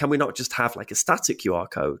whatever. Can we not just have like a static QR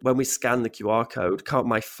code? When we scan the QR code, can't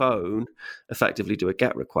my phone effectively do a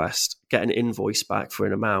GET request, get an invoice back for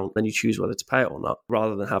an amount, then you choose whether to pay it or not,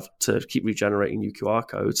 rather than have to keep regenerating new QR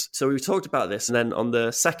codes? So we talked about this, and then on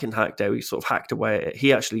the second hack day, we sort of hacked away at it.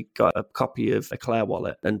 He actually got a copy of Eclair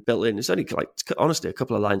Wallet and built in, it's only honestly a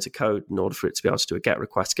couple of lines of code in order for it to be able to do a GET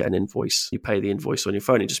request, get an invoice. You pay the invoice on your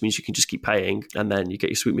phone. It just means you can just keep paying, and then you get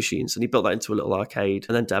your sweet machines. And he built that into a little arcade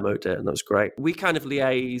and then demoed it, and that was great. We kind of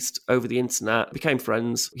liaised over the internet, became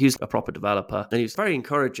friends. He was a proper developer, and he was very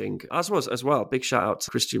encouraging, as well. Big shout out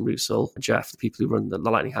to Christian Russell and Jeff, the people who run the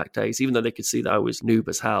Lightning Hack Days. Even though they could see that I was noob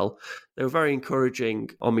as hell, they were very encouraging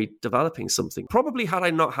on me developing something. Probably had I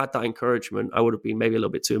not had that encouragement, I would have been maybe a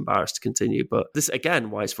little bit too embarrassed to continue. But this, again,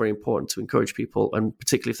 why it's very important to encourage people, and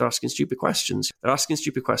particularly if they're asking stupid questions. They're asking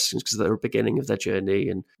stupid questions because they're at the beginning of their journey,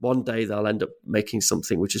 and one day they'll end up making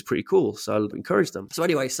something which is pretty cool. So I'll encourage them. So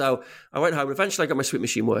anyway, so I went home. Eventually I got my sweet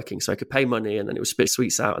machine working, so I could pay money, and then it would spit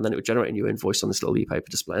sweets out, and then it would generate a new invoice on this little e-paper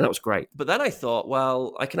display. And that was great. But then I thought,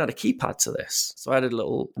 well, I can add a keypad to this. So I added a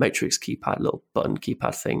little matrix keypad, little button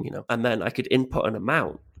keypad thing, and then I could input an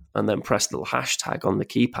amount and then press the little hashtag on the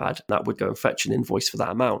keypad, and that would go and fetch an invoice for that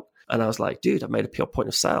amount. And I was like, dude, I've made a pure point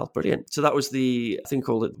of sale. Brilliant. So that was I think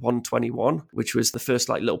called it 121, which was the first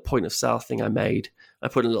little point of sale thing I made. I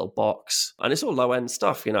put in a little box, and it's all low end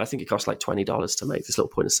stuff. I think it cost like $20 to make this little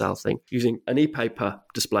point of sale thing using an e-paper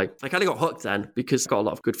display. I kind of got hooked then because I got a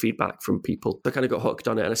lot of good feedback from people. So I kind of got hooked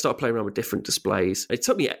on it, and I started playing around with different displays. It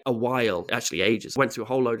took me a while, actually ages. I went through a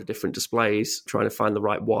whole load of different displays, trying to find the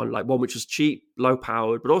right one, like one which was cheap, low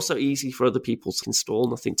powered, but also easy for other people to install,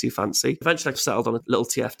 nothing too fancy. Eventually I settled on a little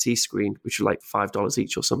TFT screen, which were like $5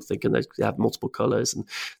 each or something, and they have multiple colors and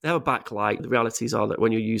they have a backlight. The realities are that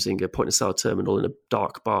when you're using a point of sale terminal in a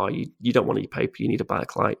dark bar, you don't want any paper, you need a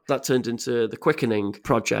backlight. That turned into the Quickening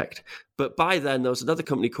project. But by then, there was another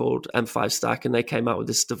company called M5 Stack, and they came out with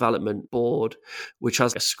this development board, which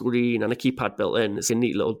has a screen and a keypad built in. It's a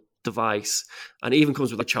neat little device, and it even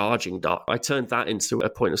comes with a charging dock. I turned that into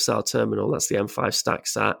a point of sale terminal. That's the M5 Stack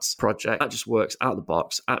Sats project. That just works out of the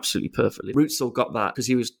box absolutely perfectly. Rutzel got that because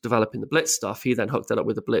he was developing the Blitz stuff. He then hooked that up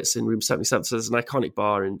with the Blitz in Room 77. So there's an iconic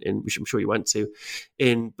bar in which I'm sure you went to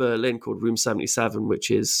in Berlin called Room 77,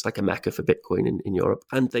 which is like a mecca for Bitcoin in Europe.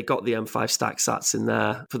 And they got the M5 Stack Sats in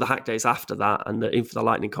there for the hack days after that, and even for the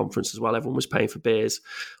Lightning conference as well. Everyone was paying for beers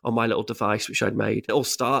on my little device which I'd made. It all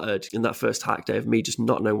started in that first hack day of me just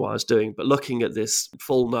not knowing what I was doing, but looking at this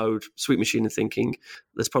full node sweet machine and thinking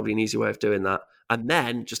there's probably an easy way of doing that. And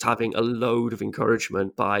then just having a load of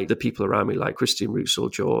encouragement by the people around me, like Christian Russell,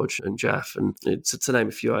 George and Jeff, and to name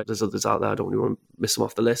a few, there's others out there. I don't really want to miss them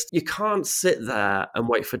off the list. You can't sit there and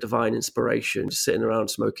wait for divine inspiration, just sitting around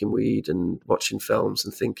smoking weed and watching films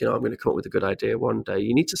and thinking, I'm going to come up with a good idea one day.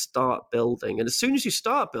 You need to start building. And as soon as you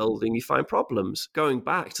start building, you find problems. Going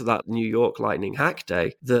back to that New York Lightning hack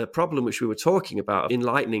day, the problem which we were talking about, in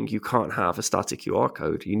Lightning, you can't have a static QR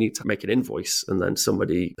code. You need to make an invoice and then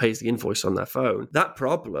somebody pays the invoice on their phone. That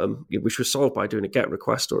problem, which was solved by doing a GET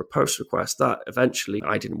request or a POST request, that eventually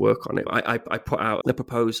I didn't work on it. I put out the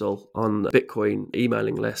proposal on the Bitcoin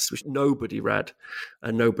emailing list, which nobody read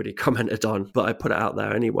and nobody commented on, but I put it out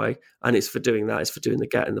there anyway. And it's for doing that. It's for doing the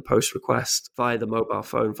GET and the POST request via the mobile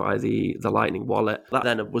phone, via the Lightning wallet. That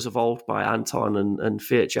then was evolved by Anton and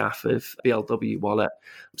Fiat Jaff of BLW wallet.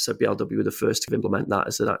 So BLW were the first to implement that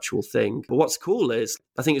as an actual thing. But what's cool is,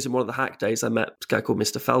 I think it was in one of the hack days, I met a guy called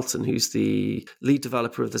Mr. Felton, who's the lead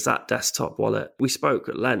developer of the Zat desktop wallet. We spoke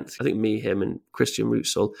at length, I think me, him, and Christian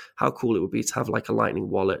Russell, how cool it would be to have like a Lightning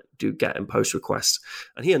wallet, do GET and POST requests.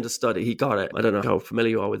 And he understood it. He got it. I don't know how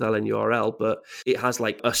familiar you are with LNURL, but it has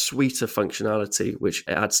like a suite of functionality which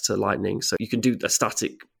it adds to Lightning. So you can do a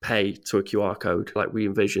static pay to a QR code like we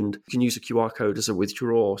envisioned. You can use a QR code as a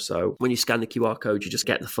withdrawal. So when you scan the QR code, you just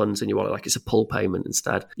get the funds in your wallet like it's a pull payment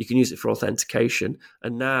instead. You can use it for authentication.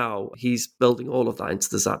 And now he's building all of that into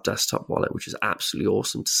the Zap desktop wallet, which is absolutely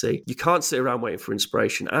awesome to see. You can't sit around waiting for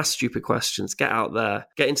inspiration. Ask stupid questions. Get out there.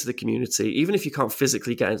 Get into the community. Even if you can't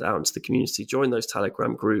physically get out into the community, join those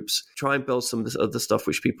Telegram groups. Try and build some of this other stuff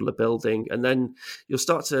which people are building. And then you'll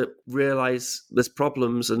start to realize there's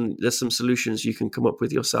problems and there's some solutions you can come up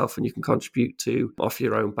with yourself and you can contribute to off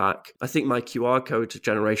your own back. I think my QR code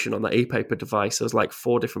generation on that e-paper device, there was like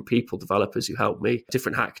 4 different people, developers who helped me,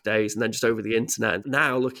 different hack days, and then just over the internet. And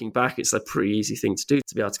now looking back, it's a pretty easy thing to do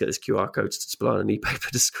to be able to get this QR code to display on an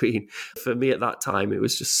e-paper screen. For me at that time, it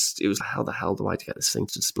was how the hell do I get this thing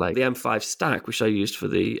to display? The M5 stack, which I used for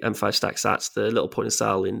the M5 stack sats, the little point of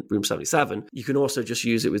sale in Room 77, you can also just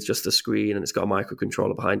use it with just the screen, and it's got a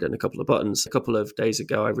microcontroller behind it and a couple of buttons. A couple of days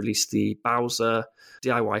ago, I released the Bowser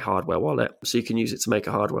DIY hardware wallet, so you can use it to make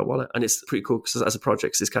a hardware wallet, and it's pretty cool because as a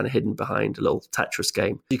project it's kind of hidden behind a little Tetris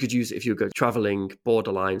game. You could use it if you go traveling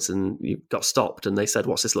borderlines and you got stopped and they said,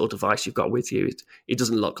 what's this little device you've got with you? It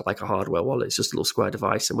doesn't look like a hardware wallet, it's just a little square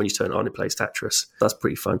device, and when you turn it on it plays Tetris. That's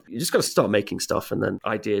pretty fun. You just got to start making stuff and then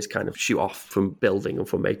ideas kind of shoot off from building and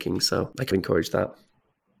from making, so I can encourage that.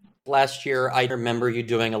 Last year, I remember you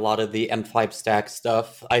doing a lot of the M5 stack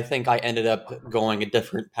stuff. I think I ended up going a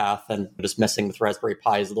different path and just messing with Raspberry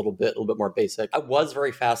Pis a little bit more basic. I was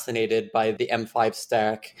very fascinated by the M5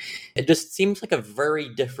 stack. It just seems like a very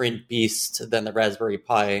different beast than the Raspberry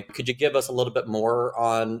Pi. Could you give us a little bit more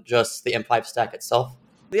on just the M5 stack itself?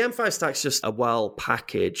 The M5 stack's just a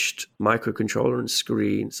well-packaged microcontroller and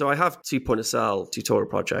screen. So I have 2 point-of-sale tutorial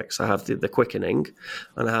projects. I have the Quickening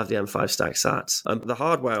and I have the M5 stack sats. The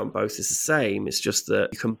hardware on both is the same. It's just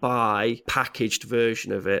that you can buy a packaged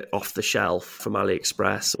version of it off the shelf from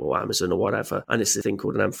AliExpress or Amazon or whatever. And it's a thing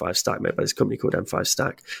called an M5 stack made by this company called M5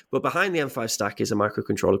 Stack. But behind the M5 stack is a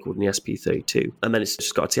microcontroller called an ESP32. And then it's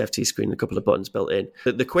just got a TFT screen and a couple of buttons built in.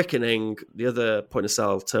 The Quickening, the other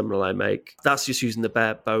point-of-sale terminal I make, that's just using the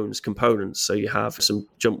bare bones components. So you have some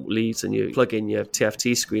jump leads and you plug in your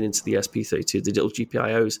TFT screen into the ESP32, the little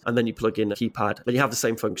GPIOs, and then you plug in a keypad. Then you have the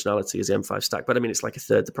same functionality as the M5 stack, but I mean, it's like a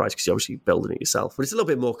third the price because you're obviously building it yourself. But it's a little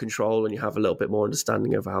bit more control and you have a little bit more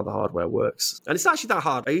understanding of how the hardware works. And it's actually that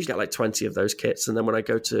hard. I usually get like 20 of those kits. And then when I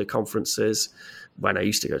go to conferences, when I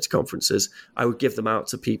used to go to conferences, I would give them out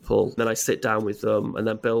to people. Then I sit down with them and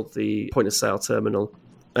then build the point of sale terminal.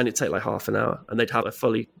 And it'd take like half an hour and they'd have a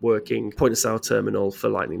fully working point of sale terminal for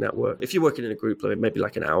Lightning Network. If you're working in a group, maybe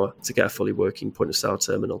like an hour to get a fully working point of sale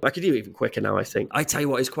terminal. I could do even quicker now, I think. I tell you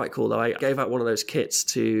what is quite cool though. I gave out one of those kits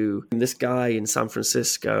to this guy in San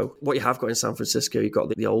Francisco. What you have got in San Francisco, you've got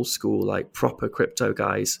the old school, like proper crypto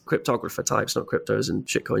guys, cryptographer types, not cryptos and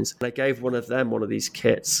shitcoins. And I gave one of them one of these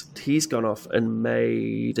kits. He's gone off and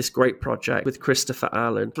made this great project with Christopher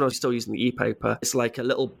Allen. When I was still using the e-paper, it's like a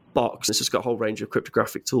little box. It's just got a whole range of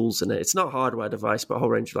cryptographic tools in it. It's not a hardware device, but a whole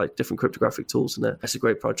range of like different cryptographic tools in it. It's a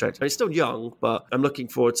great project. And it's still young, but I'm looking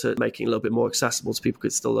forward to making it a little bit more accessible to people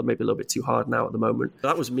because it's still maybe a little bit too hard now at the moment.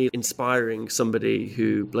 That was me inspiring somebody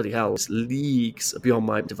who, bloody hell, is leagues beyond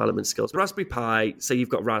my development skills. Raspberry Pi, say you've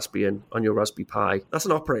got Raspbian on your Raspberry Pi, that's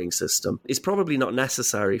an operating system. It's probably not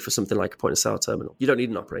necessary for something like a point-of-sale terminal. You don't need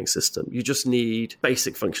an operating system. You just need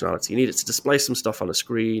basic functionality. You need it to display some stuff on a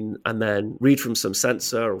screen and then read from some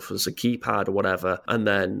sensor or from some keypad or whatever, and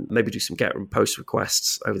then maybe do some get and post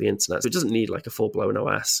requests over the internet. So it doesn't need like a full-blown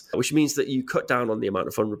OS, which means that you cut down on the amount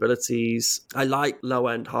of vulnerabilities. I like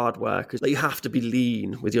low-end hardware because you have to be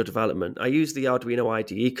lean with your development. I use the Arduino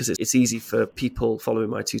IDE because it's easy for people following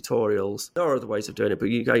my tutorials. There are other ways of doing it, but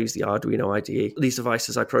I use the Arduino IDE. These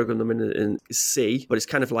devices, I program them in C, but it's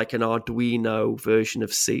kind of like an Arduino version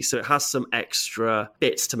of C. So it has some extra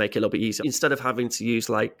bits to make it a little bit easier. Instead of having to use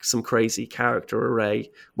like some crazy character array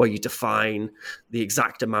where you define the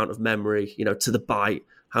exact amount of memory, to the byte,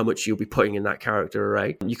 how much you'll be putting in that character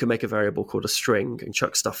array. You can make a variable called a string and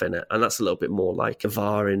chuck stuff in it. And that's a little bit more like a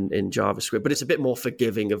var in JavaScript, but it's a bit more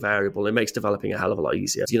forgiving a variable. It makes developing a hell of a lot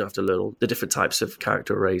easier. You don't have to learn all the different types of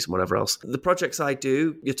character arrays and whatever else. The projects I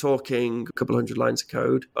do, you're talking a couple hundred lines of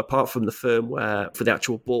code, apart from the firmware for the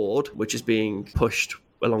actual board, which is being pushed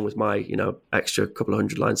along with my, extra couple of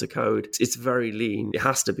hundred lines of code. It's very lean. It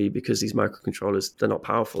has to be because these microcontrollers, they're not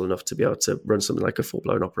powerful enough to be able to run something like a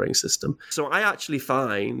full-blown operating system. So I actually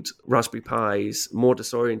find Raspberry Pis more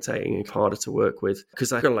disorientating and harder to work with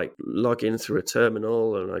because I got to log in through a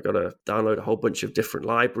terminal and I got to download a whole bunch of different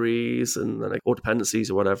libraries and then or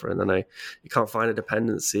dependencies or whatever. And then you can't find a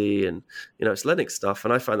dependency and, it's Linux stuff.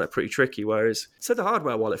 And I find that pretty tricky. Whereas, say the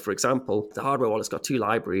hardware wallet, for example, the hardware wallet's got two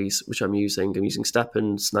libraries, which I'm using. I'm using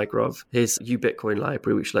Stepan Snigrov, his uBitcoin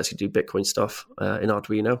library, which lets you do Bitcoin stuff in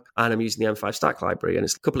Arduino. And I'm using the M5 Stack library. And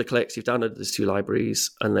it's a couple of clicks. You've downloaded those two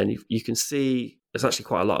libraries. And then you can see there's actually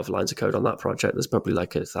quite a lot of lines of code on that project. There's probably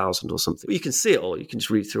like 1,000 or something. But you can see it all. You can just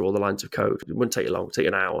read through all the lines of code. It wouldn't take you long. It'll take you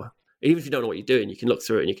an hour. Even if you don't know what you're doing, you can look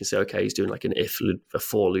through it and you can say, okay, he's doing like an if loop, a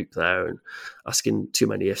for loop there and asking too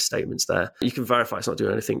many if statements there. You can verify it's not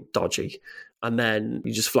doing anything dodgy. And then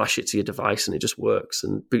you just flash it to your device and it just works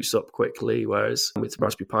and boots up quickly. Whereas with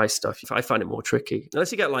Raspberry Pi stuff, I find it more tricky.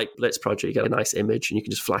 Unless you get like Blitz Project, you get a nice image and you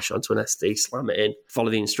can just flash onto an SD, slam it in, follow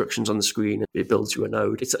the instructions on the screen, and it builds you a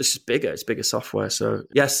node. It's just bigger. It's bigger software. So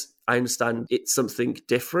yes, I understand it's something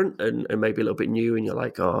different and maybe a little bit new. And you're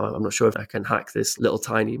like, oh, I'm not sure if I can hack this little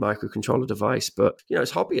tiny microcontroller device. But,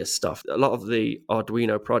 it's hobbyist stuff. A lot of the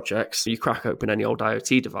Arduino projects, you crack open any old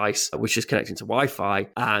IoT device, which is connecting to Wi-Fi,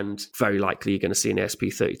 and very likely you're going to see an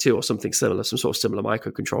ESP32 or something similar, some sort of similar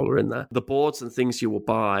microcontroller in there. The boards and things you will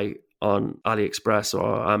buy on AliExpress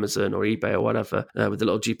or Amazon or eBay or whatever, with the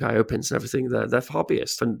little GPIO pins and everything, they're for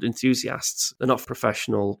hobbyists and enthusiasts. They're not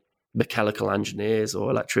professional mechanical engineers or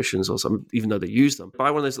electricians or something, even though they use them. Buy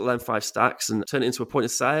one of those little M5 stacks and turn it into a point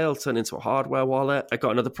of sale, turn it into a hardware wallet. I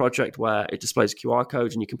got another project where it displays a QR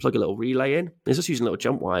code and you can plug a little relay in. It's just using little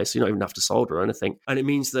jump wires, so you don't even have to solder or anything. And it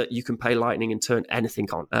means that you can pay Lightning and turn anything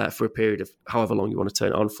on for a period of however long you want to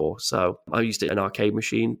turn it on for. So I used it an arcade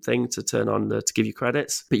machine thing to turn on to give you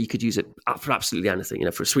credits, but you could use it for absolutely anything.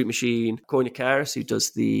 For a sweet machine. Koina Karis, who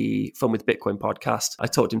does the Fun with Bitcoin podcast, I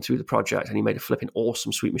talked him through the project and he made a flipping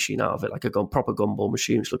awesome sweet machine out of it, like a proper gumball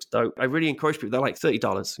machine, which looks dope. I really encourage people. They're like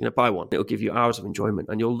 $30. Buy one. It'll give you hours of enjoyment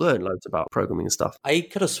and you'll learn loads about programming and stuff. I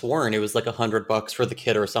could have sworn it was like $100 for the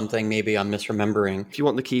kit or something. Maybe I'm misremembering. If you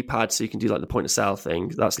want the keypad so you can do like the point of sale thing,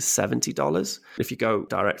 that's $70 if you go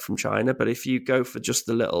direct from China. But if you go for just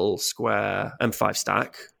the little square M5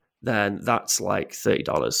 stack, then that's like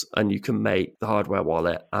 $30 and you can make the hardware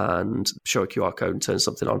wallet and show a QR code and turn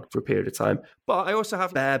something on for a period of time. But I also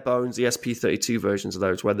have bare bones ESP32 versions of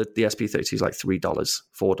those where the ESP32 is like $3, $4.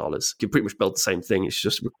 You can pretty much build the same thing. It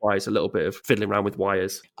just requires a little bit of fiddling around with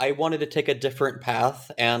wires. I wanted to take a different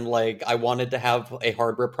path and I wanted to have a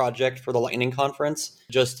hardware project for the Lightning conference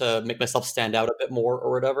just to make myself stand out a bit more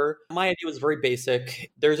or whatever. My idea was very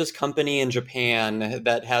basic. There's this company in Japan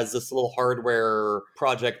that has this little hardware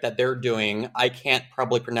project that they're doing. I can't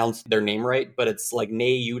probably pronounce their name right, but it's like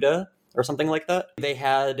Neyuda or something like that. They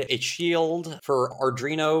had a shield for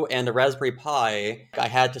Arduino and a Raspberry Pi. I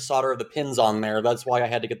had to solder the pins on there. That's why I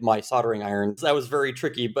had to get my soldering iron. That was very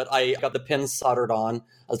tricky, but I got the pins soldered on. I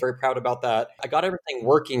was very proud about that. I got everything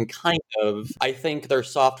working kind of. I think their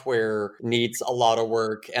software needs a lot of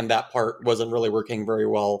work, and that part wasn't really working very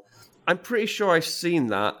well. I'm pretty sure I've seen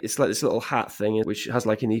that. It's like this little hat thing, which has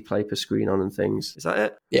like an e-paper screen on and things. Is that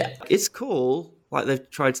it? Yeah. It's cool. Like they've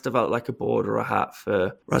tried to develop like a board or a hat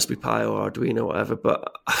for Raspberry Pi or Arduino or whatever.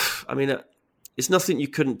 But I mean, it's nothing you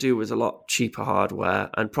couldn't do with a lot cheaper hardware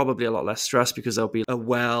and probably a lot less stress because there'll be a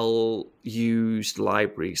well-used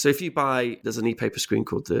library. So if you buy, there's an e-paper screen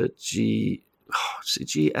called the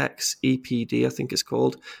GXEPD, I think it's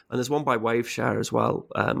called. And there's one by Waveshare as well.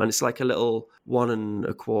 And it's like a little 1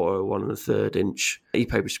 1/4, 1 1/3 inch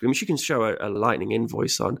e-paper screen, which you can show a Lightning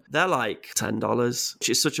invoice on. They're like $10, which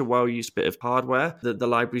is such a well-used bit of hardware that the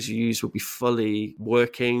libraries you use will be fully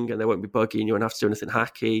working and they won't be buggy and you won't have to do anything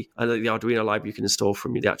hacky. And the Arduino library you can install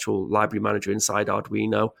from the actual library manager inside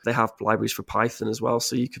Arduino. They have libraries for Python as well,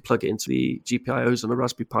 so you could plug it into the GPIOs on a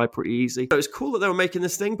Raspberry Pi pretty easy. So it was cool that they were making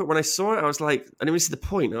this thing, but when I saw it, I was like, I didn't even see the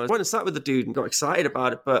point. I went and sat with the dude and got excited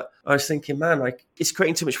about it, but I was thinking, man, like, it's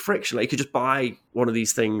creating too much friction. Like, you could just buy one of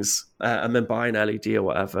these things and then buy an LED or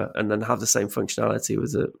whatever, and then have the same functionality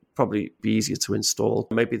with it. Probably be easier to install.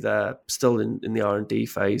 Maybe they're still in the R&D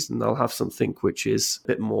phase, and they'll have something which is a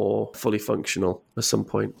bit more fully functional at some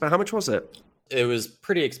point. But how much was it? It was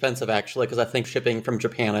pretty expensive, actually, because I think shipping from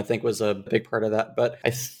Japan, I think, was a big part of that. But I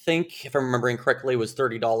think, if I'm remembering correctly, it was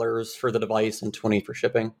 $30 for the device and $20 for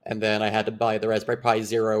shipping. And then I had to buy the Raspberry Pi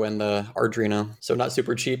Zero and the Arduino. So not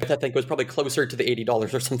super cheap. I think it was probably closer to the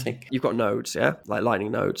 $80 or something. You've got nodes, yeah? Like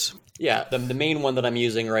Lightning nodes. Yeah, the main one that I'm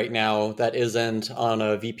using right now that isn't on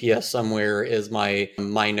a VPS somewhere is my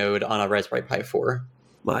node on a Raspberry Pi 4.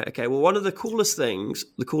 Right, okay. Well, one of the coolest things,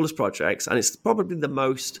 the coolest projects, and it's probably the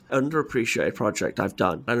most underappreciated project I've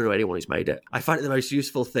done. I don't know anyone who's made it. I find it the most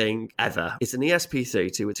useful thing ever. It's an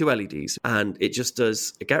ESP32 with 2 LEDs, and it just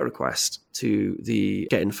does a GET request to the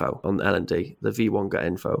GET info on the LND, the V1 GET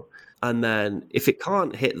info. And then if it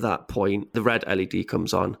can't hit that point, the red LED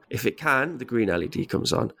comes on. If it can, the green LED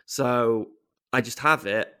comes on. So I just have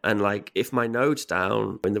it, and like, if my node's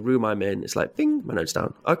down in the room I'm in, it's like, bing, my node's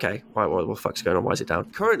down. Okay, what the fuck's going on? Why is it down?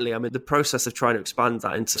 Currently, I'm in the process of trying to expand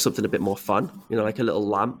that into something a bit more fun, like a little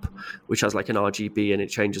lamp, which has like an RGB and it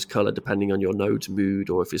changes color depending on your node's mood,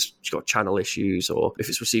 or if it's got channel issues, or if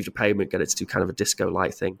it's received a payment, get it to do kind of a disco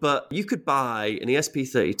light thing. But you could buy an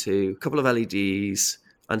ESP32, a couple of LEDs,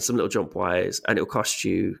 and some little jump wires, and it'll cost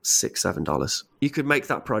you $6, $7. You could make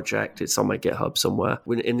that project. It's on my GitHub somewhere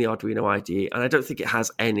in the Arduino IDE, and I don't think it has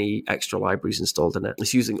any extra libraries installed in it.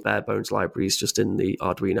 It's using bare bones libraries just in the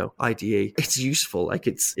Arduino IDE. It's useful. Like,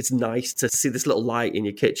 it's nice to see this little light in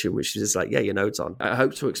your kitchen, which is like, yeah, your node's on. I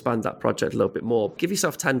hope to expand that project a little bit more. Give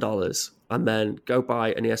yourself $10 and then go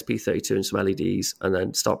buy an ESP32 and some LEDs and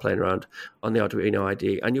then start playing around on the Arduino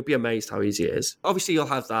IDE, and you'll be amazed how easy it is. Obviously, you'll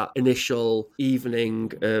have that initial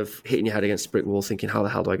evening of hitting your head against a brick wall thinking, how the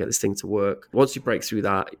hell do I get this thing to work? Once you break through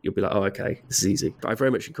that, you'll be like, oh, okay, this is easy. But I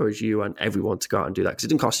very much encourage you and everyone to go out and do that, because it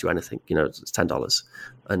didn't cost you anything. It's $10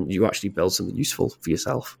 and you actually build something useful for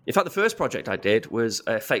yourself. In fact, the first project I did was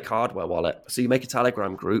a fake hardware wallet. So you make a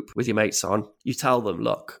Telegram group with your mates on. You tell them,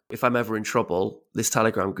 look, if I'm ever in trouble, this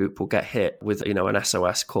Telegram group will get hit with, an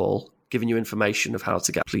SOS call, giving you information of how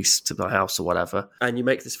to get police to my house or whatever. And you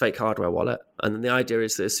make this fake hardware wallet. And then the idea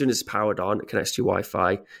is that as soon as it's powered on, it connects to your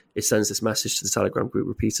Wi-Fi, it sends this message to the Telegram group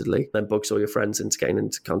repeatedly, then bugs all your friends into getting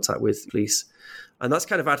into contact with police. And that's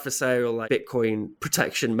kind of adversarial, like Bitcoin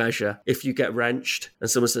protection measure. If you get wrenched and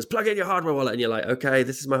someone says, plug in your hardware wallet, and you're like, okay,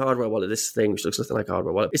 this is my hardware wallet, this thing, which looks nothing like a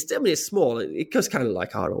hardware wallet. It's small. It goes kind of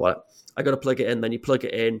like a hardware wallet. I got to plug it in, then you plug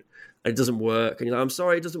it in, and it doesn't work. And you're like, I'm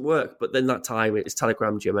sorry, it doesn't work. But then that time, it's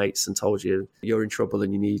telegrammed your mates and told you you're in trouble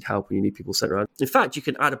and you need help and you need people sent around. In fact, you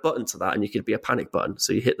can add a button to that, and you could be a panic button.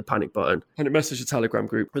 So you hit the panic button and it messages a Telegram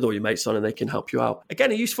group with all your mates on, and they can help you out.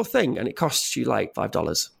 Again, a useful thing, and it costs you like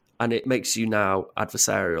 $5. And it makes you now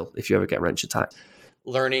adversarial if you ever get wrench attacked.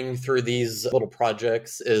 Learning through these little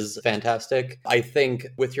projects is fantastic. I think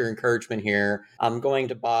with your encouragement here, I'm going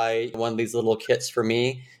to buy one of these little kits for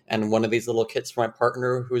me and one of these little kits for my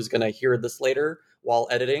partner who's going to hear this later while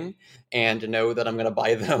editing, and know that I'm going to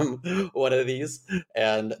buy them one of these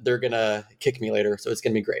and they're going to kick me later. So it's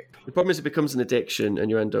going to be great. The problem is it becomes an addiction and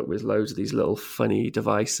you end up with loads of these little funny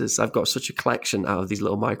devices. I've got such a collection out of these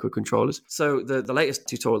little microcontrollers. So the latest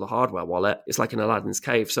tutorial, the hardware wallet, it's like an Aladdin's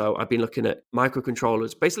cave. So I've been looking at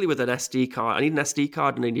microcontrollers basically with an SD card. I need an SD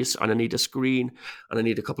card and I need a screen and I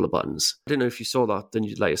need a couple of buttons. I don't know if you saw that,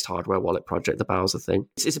 the latest hardware wallet project, the Bowser thing.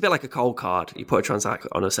 It's a bit like a cold card. You put a transaction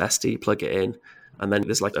on an SD, plug it in, and then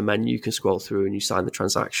there's like a menu you can scroll through and you sign the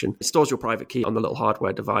transaction. It stores your private key on the little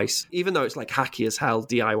hardware device. Even though it's like hacky as hell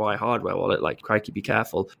DIY hardware wallet, like crikey, be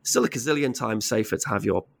careful. It's still a gazillion times safer to have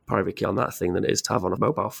your private key on that thing than it is to have on a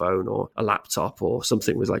mobile phone or a laptop or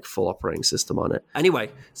something with like a full operating system on it.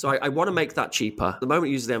 Anyway, so I want to make that cheaper. At the moment,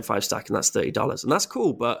 it uses the M5 stack, and that's $30. And that's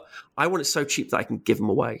cool, but I want it so cheap that I can give them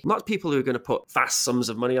away. Not people who are going to put vast sums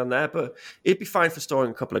of money on there, but it'd be fine for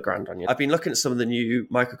storing a couple of grand on you. I've been looking at some of the new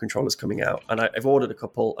microcontrollers coming out, and I've ordered a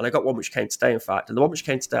couple, and I got one which came today, in fact. And the one which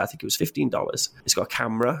came today, I think it was $15. It's got a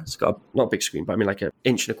camera. It's got not a big screen, but I mean like an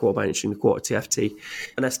 1.25 by 1.25 TFT,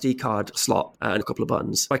 an SD card slot, and a couple of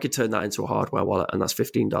buttons. I could turn that into a hardware wallet, and that's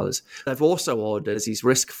 $15. I've also ordered these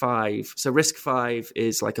RISC-V. So RISC-V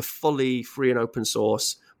is like a fully free and open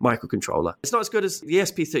source microcontroller. It's not as good as the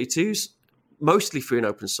ESP32s, mostly free and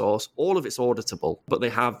open source. All of it's auditable, but they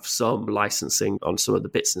have some licensing on some of the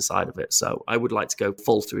bits inside of it. So I would like to go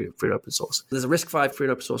full through free and open source. There's a RISC-V free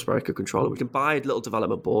and open source microcontroller. We can buy a little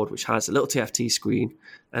development board, which has a little TFT screen,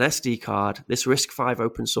 an SD card, this RISC-V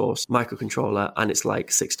open source microcontroller, and it's like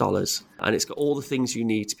 $6. And it's got all the things you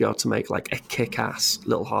need to be able to make like a kick-ass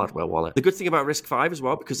little hardware wallet. The good thing about RISC-V as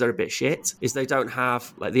well, because they're a bit shit, is they don't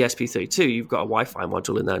have like the ESP32. You've got a Wi-Fi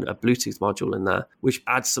module in there and a Bluetooth module in there, which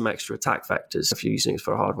adds some extra attack vectors if you're using it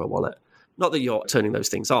for a hardware wallet. Not that you're turning those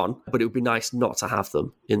things on, but it would be nice not to have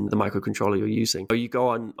them in the microcontroller you're using. Or you go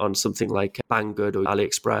on something like Banggood or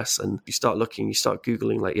AliExpress and you start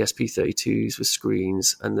Googling like ESP32s with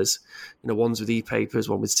screens, and there's ones with e-papers,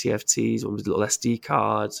 one with TFTs, one with little SD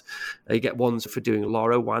cards. You get ones for doing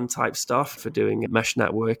LoRaWAN type stuff, for doing mesh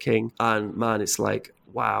networking. And man, it's like,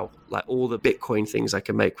 wow, like all the Bitcoin things I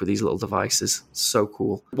can make with these little devices. So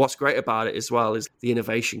cool. What's great about it as well is the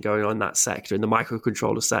innovation going on in that sector, in the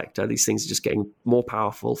microcontroller sector. These things are just getting more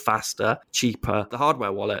powerful, faster, cheaper. The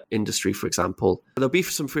hardware wallet industry, for example, there'll be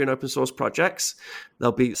some free and open source projects.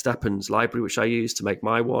 There'll be Stepan's library, which I use to make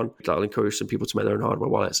my one. That'll encourage some people to make their own hardware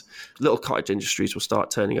wallets. Little cottage industries will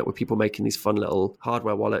start turning up with people making these fun little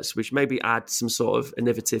hardware wallets, which maybe add some sort of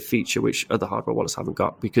innovative feature which other hardware wallets haven't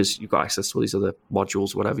got, because you've got access to all these other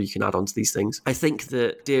modules, whatever you can add onto these things. I think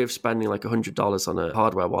the idea of spending like $100 on a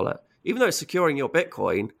hardware wallet, even though it's securing your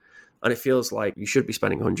Bitcoin, and it feels like you should be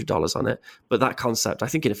spending $100 on it, but that concept, I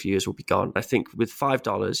think in a few years will be gone. I think with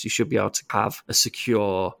 $5, you should be able to have a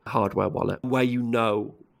secure hardware wallet where you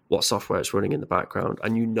know what software is running in the background,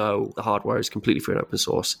 and the hardware is completely free and open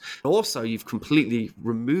source. Also, you've completely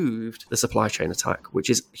removed the supply chain attack, which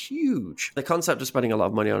is huge. The concept of spending a lot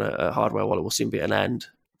of money on a hardware wallet will soon be at an end.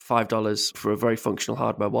 $5 for a very functional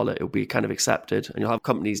hardware wallet, it'll be kind of accepted, and you'll have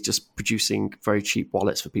companies just producing very cheap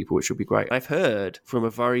wallets for people, which will be great. I've heard from a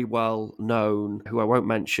very well-known, who I won't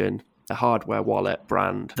mention, a hardware wallet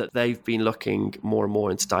brand, that they've been looking more and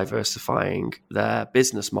more into diversifying their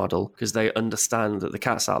business model because they understand that the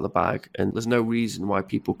cat's out of the bag and there's no reason why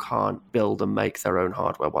people can't build and make their own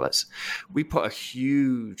hardware wallets. We put a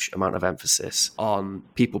huge amount of emphasis on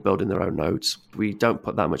people building their own nodes. We don't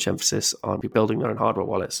put that much emphasis on people building their own hardware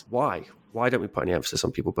wallets. Why? Why don't we put any emphasis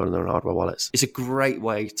on people building their own hardware wallets? It's a great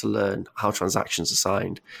way to learn how transactions are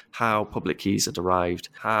signed, how public keys are derived,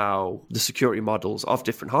 how the security models of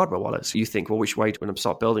different hardware wallets. You think, well, which way, when I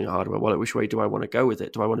start building a hardware wallet, which way do I want to go with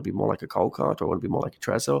it? Do I want to be more like a Coldcard? Do I want to be more like a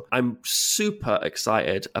Trezor? I'm super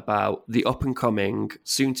excited about the up and coming,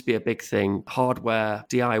 soon to be a big thing, hardware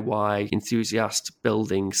DIY enthusiast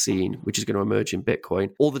building scene, which is going to emerge in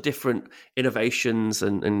Bitcoin. All the different innovations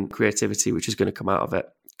and creativity which is going to come out of it.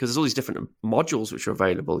 Because there's all these different modules which are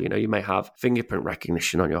available. You may have fingerprint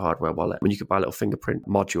recognition on your hardware wallet, when you could buy a little fingerprint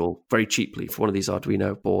module very cheaply for one of these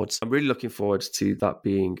Arduino boards. I'm really looking forward to that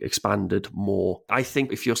being expanded more. I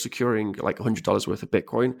think if you're securing like $100 worth of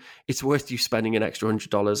Bitcoin, it's worth you spending an extra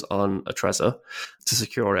 $100 on a Trezor to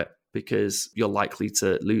secure it, because you're likely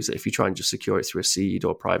to lose it if you try and just secure it through a seed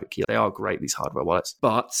or a private key. They are great, these hardware wallets.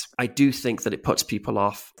 But I do think that it puts people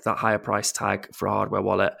off that higher price tag for a hardware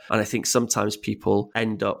wallet. And I think sometimes people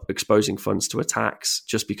end up exposing funds to attacks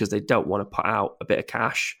just because they don't want to put out a bit of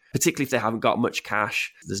cash. Particularly if they haven't got much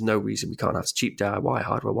cash, there's no reason we can't have cheap DIY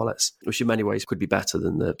hardware wallets, which in many ways could be better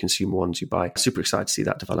than the consumer ones you buy. Super excited to see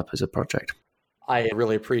that develop as a project. I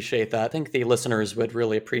really appreciate that. I think the listeners would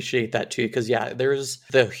really appreciate that too, because there's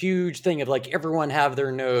the huge thing of like everyone have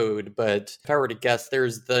their node, but if I were to guess,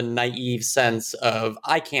 there's the naive sense of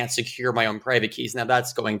I can't secure my own private keys. Now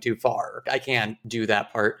that's going too far. I can't do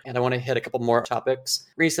that part. And I want to hit a couple more topics.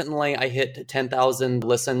 Recently, I hit 10,000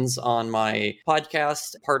 listens on my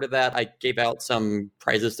podcast. Part of that, I gave out some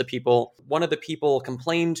prizes to people. One of the people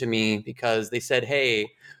complained to me because they said,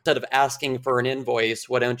 hey, instead of asking for an invoice,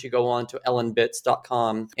 why don't you go on to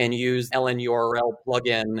LNbits.com and use LNURL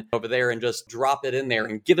plugin over there and just drop it in there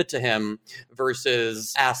and give it to him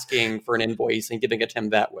versus asking for an invoice and giving it to him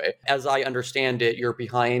that way. As I understand it, you're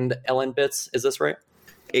behind LNbits. Is this right?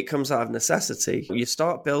 it comes out of necessity. You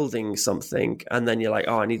start building something and then you're like,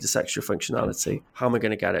 oh, I need this extra functionality. How am I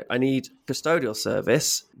going to get it? I need custodial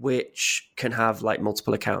service, which can have like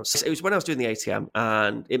multiple accounts. It was when I was doing the ATM,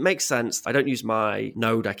 and it makes sense. I don't use my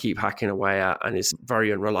node I keep hacking away at, and it's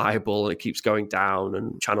very unreliable and it keeps going down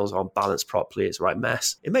and channels aren't balanced properly. It's a right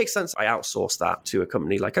mess. It makes sense I outsource that to a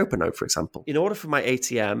company like OpenNode, for example. In order for my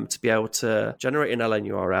ATM to be able to generate an LN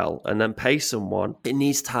URL and then pay someone, it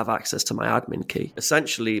needs to have access to my admin key.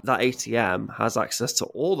 Essentially, that ATM has access to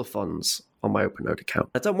all the funds on my OpenNode account.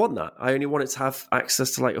 I don't want that. I only want it to have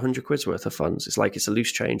access to like 100 quid's worth of funds. It's like it's a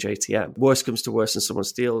loose change ATM. Worst comes to worst and someone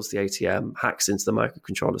steals the ATM, hacks into the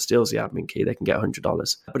microcontroller, steals the admin key, they can get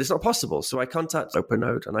 $100. But it's not possible. So I contact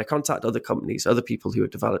OpenNode and I contact other companies, other people who have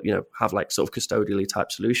developed, have like sort of custodially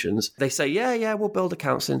type solutions. They say, yeah, we'll build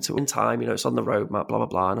accounts in time. It's on the roadmap, blah, blah,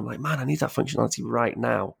 blah. And I'm like, man, I need that functionality right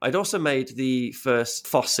now. I'd also made the first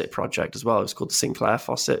faucet project as well. It was called the Sinclair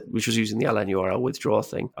faucet, which was using the LN URL withdraw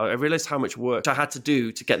thing. I realized how much work I had to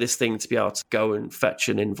do to get this thing to be able to go and fetch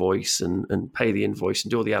an invoice and pay the invoice and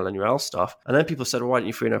do all the LNURL stuff. And then people said, well, why don't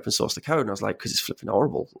you free and open source the code? And I was like, because it's flipping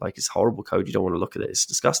horrible. Like, it's horrible code. You don't want to look at it. It's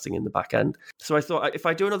disgusting in the back end. So I thought, if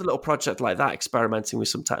I do another little project like that, experimenting with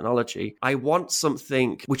some technology, I want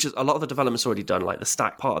something which is a lot of the development's already done, like the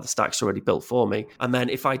stack, part of the stack's already built for me. And then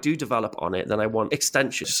if I do develop on it, then I want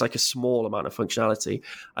extensions, just like a small amount of functionality.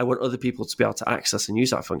 I want other people to be able to access and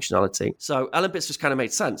use that functionality. So LNbits just kind of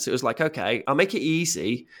made sense. It was like, okay, I'll make it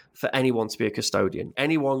easy for anyone to be a custodian.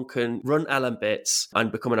 Anyone can run LNbits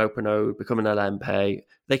and become an OpenNode, become an LNPay.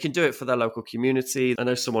 They can do it for their local community. I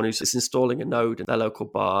know someone who's installing a node in their local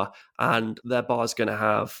bar, and their bar is going to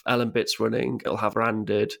have LNbits running. It'll have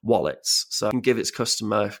branded wallets. So it can give its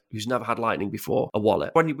customer who's never had Lightning before a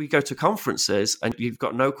wallet. When we go to conferences and you've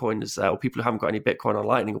got no coiners there, or people who haven't got any Bitcoin or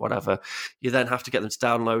Lightning or whatever, you then have to get them to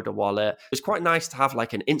download a wallet. It's quite nice to have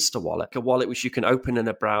like an Insta wallet, a wallet which you can open in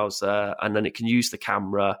a browser, and then it can use the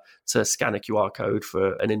camera to scan a QR code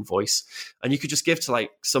for an invoice. And you could just give to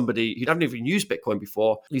like somebody who haven't even used Bitcoin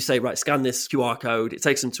before. You say, right, scan this QR code. It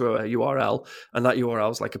takes them to a URL, and that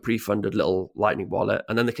URL is like a pre-funded little Lightning wallet.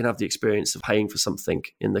 And then they can have the experience of paying for something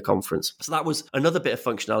in the conference. So that was another bit of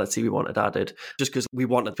functionality we wanted added, just because we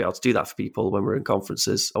wanted to be able to do that for people when we're in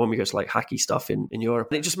conferences or when we go to like hacky stuff in Europe.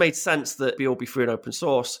 And it just made sense that we all be free and open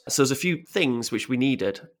source. So there's a few things which we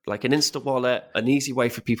needed, like an Insta wallet, an easy way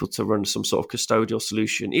for people to run some sort of custodial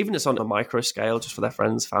solution, even if it's on a micro scale, just for their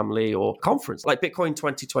friends, family, or conference. Like Bitcoin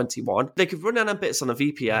 2021, they could run LNbits on a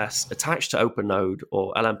VPS attached to OpenNode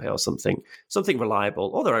or LNPay or something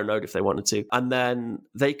reliable, or their own node if they wanted to. And then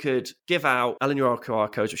they could give out LNURL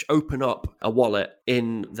QR codes, which open up a wallet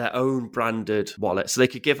in their own branded wallet. So they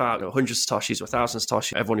could give out 100 Satoshis or 1,000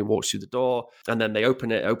 Satoshis, everyone who walks through the door, and then they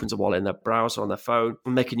open it, opens a wallet in their browser on their phone,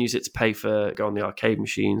 and they can use it to pay for, go on the arcade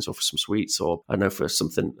machines or for some sweets, or I don't know, for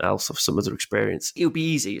something else or some other experience. It would be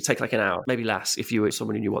easy. It'd take like an hour, maybe less, if you were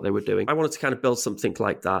someone who knew what they were doing. I wanted to kind of build something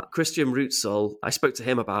like that. Christian Rutzel, I spoke to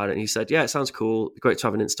him about it, and he said, yeah, it sounds cool. Great to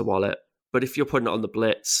have an Insta wallet. But if you're putting it on the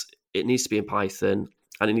Blitz, it needs to be in Python.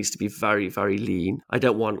 And it needs to be very, very lean. I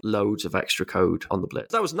don't want loads of extra code on the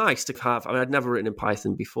Blitz. That was nice to have. I mean, I'd never written in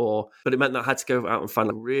Python before, but it meant that I had to go out and find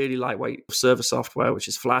a really lightweight server software, which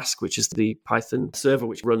is Flask, which is the Python server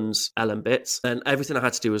which runs LNbits. And everything I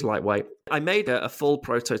had to do was lightweight. I made a full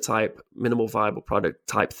prototype, minimal viable product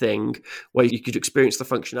type thing where you could experience the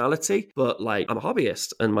functionality, but like I'm a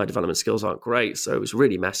hobbyist and my development skills aren't great. So it was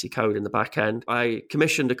really messy code in the back end. I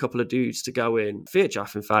commissioned a couple of dudes to go in,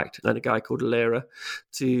 FiatJaff, in fact, and a guy called Alira,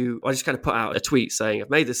 I just kind of put out a tweet saying, I've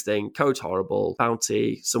made this thing, code's horrible,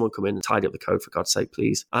 bounty, someone come in and tidy up the code for God's sake,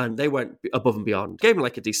 please. And they went above and beyond. Gave them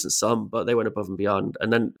like a decent sum, but they went above and beyond.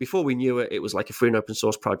 And then before we knew it, it was like a free and open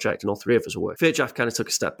source project and all three of us were working. FiatJaff kind of took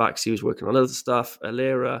a step back because he was working on other stuff,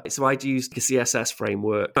 Alira. So I'd used a CSS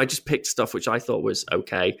framework. I just picked stuff which I thought was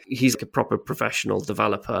okay. He's like a proper professional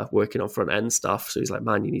developer working on front end stuff. So he's like,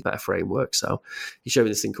 man, you need better framework. So he showed me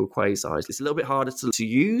this thing called Quasar. It's a little bit harder to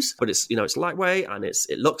use, but it's lightweight and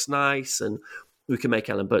it looks nice, and we can make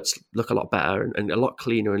LNbits look a lot better and a lot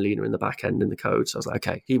cleaner and leaner in the back end in the code. So I was like,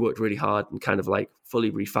 okay, he worked really hard and kind of like fully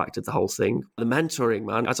refactored the whole thing. The mentoring,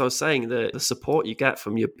 man, as I was saying, the support you get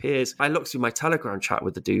from your peers. I looked through my Telegram chat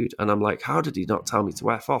with the dude and I'm like, how did he not tell me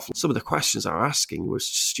to F off? Some of the questions I was asking was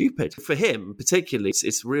stupid. For him, particularly,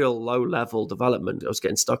 it's real low-level development I was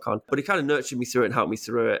getting stuck on. But he kind of nurtured me through it and helped me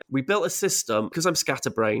through it. We built a system, because I'm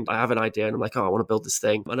scatterbrained, I have an idea and I'm like, oh, I want to build this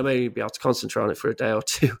thing. And I may be able to concentrate on it for a day or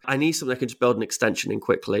two. I need something I can just build an extension in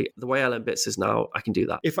quickly. The way LNbits is now, I can do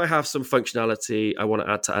that. If I have some functionality I want to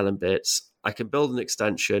add to LNbits, I can build an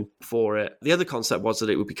extension for it. The other concept was that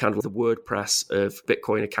it would be kind of the WordPress of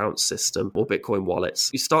Bitcoin account system or Bitcoin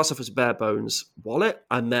wallets. It starts off as a bare bones wallet,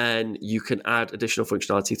 and then you can add additional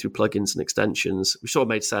functionality through plugins and extensions, which sort of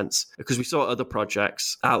made sense because we saw other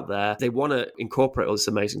projects out there. They want to incorporate all this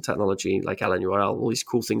amazing technology like LNURL, all these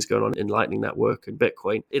cool things going on in Lightning Network and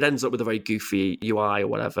Bitcoin. It ends up with a very goofy UI or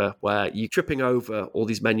whatever, where you're tripping over all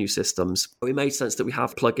these menu systems. It made sense that we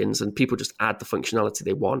have plugins and people just add the functionality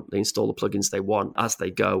they want. They install the plugins they want as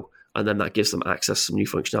they go. And then that gives them access to some new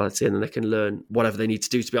functionality, and then they can learn whatever they need to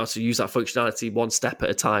do to be able to use that functionality one step at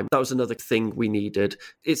a time. That was another thing we needed.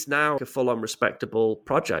 It's now a full-on respectable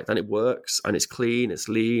project, and it works, and it's clean, it's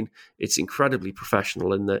lean, it's incredibly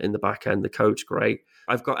professional in the back end. The code's great.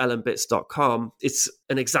 I've got lmbits.com. It's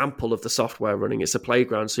an example of the software running. It's a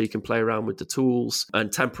playground, so you can play around with the tools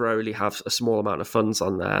and temporarily have a small amount of funds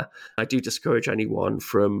on there. I do discourage anyone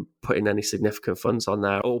from putting any significant funds on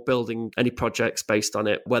there or building any projects based on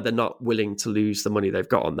it where they're not willing to lose the money they've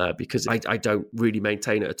got on there, because I don't really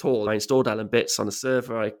maintain it at all. I installed LMBits on a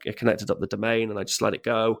server, I connected up the domain, and I just let it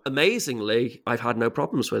go. Amazingly, I've had no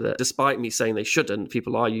problems with it. Despite me saying they shouldn't,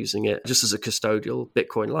 people are using it just as a custodial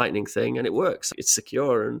Bitcoin Lightning thing, and it works. It's secure.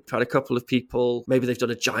 And I've had a couple of people, maybe they've done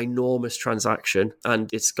a ginormous transaction and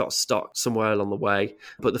it's got stuck somewhere along the way.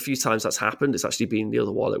 But the few times that's happened, it's actually been the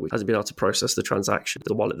other wallet which hasn't been able to process the transaction,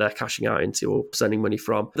 the wallet they're cashing out into or sending money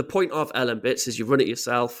from. The point of LMBits is you run it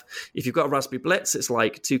yourself. If you've got a Raspberry Blitz, it's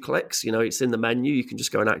like 2 clicks. It's in the menu. You can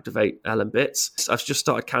just go and activate LMBits. I've just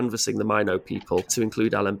started canvassing the Mino people to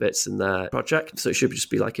include LMBits in their project. So it should just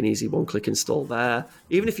be like an easy one-click install there.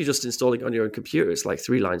 Even if you're just installing it on your own computer, it's like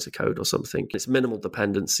 3 lines of code or something. It's minimal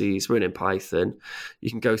dependencies, written in Python.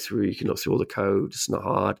 You can go through, you can look through all the code. It's not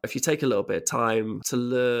hard. If you take a little bit of time to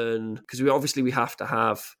learn, because we have to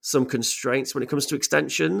have some constraints when it comes to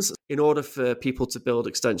extensions. In order for people to build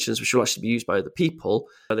extensions which will actually be used by other people,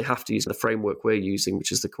 they have to use the framework we're using,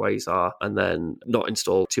 which is the Quasar, and then not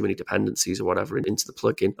install too many dependencies or whatever into the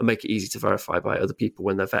plugin and make it easy to verify by other people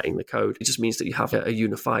when they're vetting the code. It just means that you have a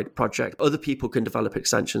unified project. Other people can develop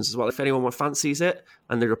extensions as well. If anyone fancies it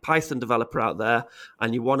and they're a Python developer out there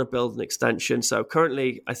and you want to build an extension. So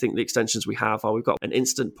currently, I think the extensions we have are, we've got an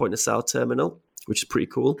instant point of sale terminal, which is pretty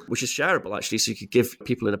cool, which is shareable actually. So you could give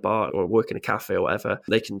people in a bar or work in a cafe or whatever,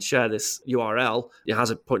 they can share this URL. It has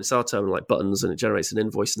a point of sale terminal like buttons and it generates an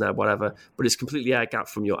invoice in there, whatever, but it's completely air gap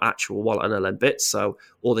from your actual wallet and LMBits. So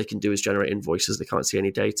all they can do is generate invoices. They can't see any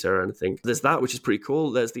data or anything. There's that, which is pretty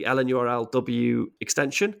cool. There's the LNURL-W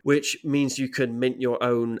extension, which means you can mint your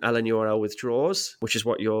own LNURL withdrawals, which is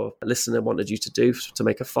what your listener wanted you to do to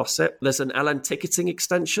make a faucet. There's an LN ticketing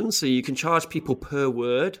extension, so you can charge people per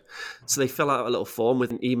word. So they fill out a little form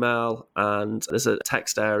with an email and there's a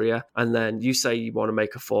text area, and then you say you want to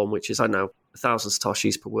make a form which is, I don't know, 1,000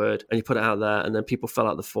 satoshis per word, and you put it out there, and then people fill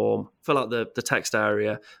out the form, fill out the text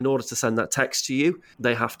area. In order to send that text to you,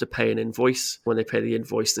 they have to pay an invoice. When they pay the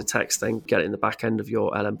invoice, the text then get it in the back end of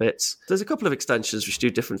your LMBits. There's a couple of extensions which do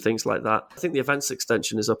different things like that. I think the events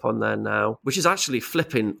extension is up on there now, which is actually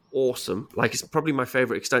flipping awesome. Like, it's probably my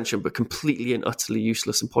favorite extension, but completely and utterly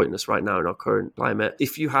useless and pointless right now in our current climate.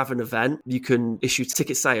 If you have an event, you can issue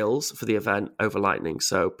ticket sales for the event over Lightning.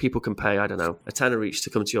 So people can pay, I don't know, a tenner each to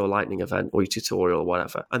come to your Lightning event or your tutorial or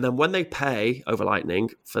whatever. And then when they pay over Lightning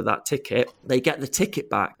for that ticket, they get the ticket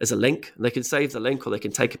back as a link, and they can save the link or they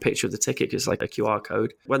can take a picture of the ticket because it's like a QR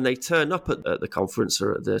code. When they turn up at the conference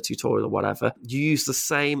or at the tutorial or whatever, you use the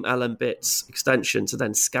same LMBits extension to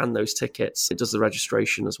then scan those tickets. It does the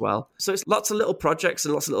registration as well. So it's lots of little projects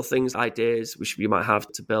and lots of little things, ideas which you might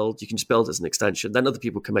have to build. You can just build as an extension. Then other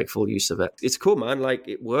people can make full use of it. It's cool, man. Like,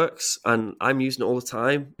 it works and I'm using it all the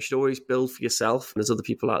time. You should always build for yourself. There's other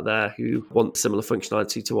people out there who want similar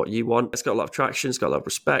functionality to what you want. It's got a lot of traction. It's got a lot of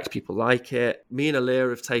respect. People like it. Me and Alir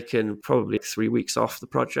have taken probably 3 weeks off the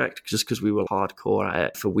project just because we were hardcore at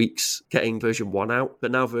it for weeks, getting version 1 out.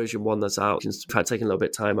 But now version 1 that's out, we've had taken a little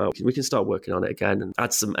bit of time out. We can start working on it again and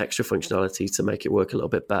add some extra functionality to make it work a little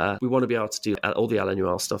bit better. We want to be able to do all the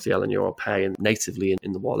LNURL stuff, the LNURL Pay, and natively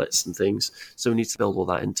in the wallets and things. So we need to build all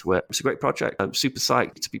that into it. It's a great project. I'm super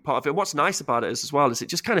psyched to be part of it. What's nice about it as well is it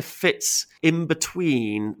just kind of fits in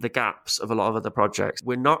between the gaps of a lot of other projects.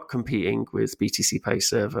 We're not competing with BTC Pay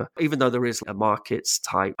Server, even though there is a markets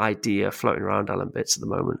type idea floating around LMBits at the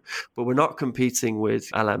moment, but we're not competing with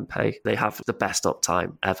LM Pay. They have the best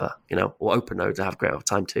uptime ever, or OpenNode, they have great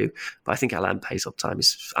uptime too, but I think LM Pay's uptime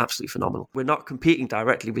is absolutely phenomenal. We're not competing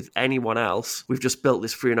directly with anyone else. We've just built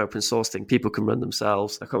this free and open source thing people can run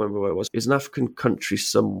themselves. I can't remember where it was. It's an African country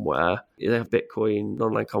somewhere. They have Bitcoin, an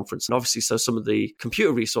online conference, and obviously so some of the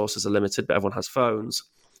computer resources are limited, but everyone has phones.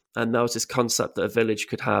 And there was this concept that a village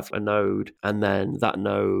could have a node, and then that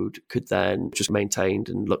node could then just maintained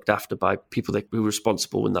and looked after by people who were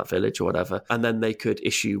responsible in that village or whatever. And then they could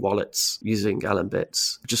issue wallets using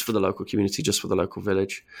LNbits just for the local community, just for the local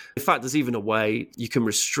village. In fact, there's even a way you can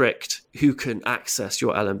restrict who can access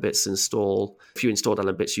your LNbits install. If you installed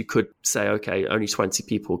LNbits, you could say, okay, only 20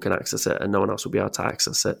 people can access it and no one else will be able to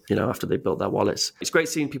access it, after they built their wallets. It's great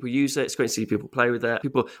seeing people use it. It's great seeing people play with it.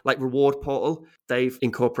 People like Reward Portal, they've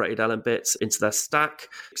incorporated LNbits into their stack.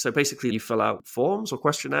 So basically you fill out forms or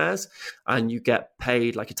questionnaires and you get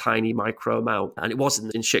paid like a tiny micro amount. And it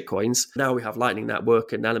wasn't in shitcoins. Now we have Lightning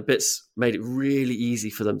Network, and LNbits made it really easy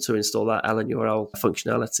for them to install that LNURL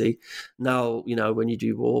functionality. Now, when you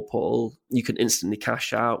do Reward Portal, you can instantly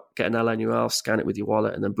cash out, get an LNURL, scan it with your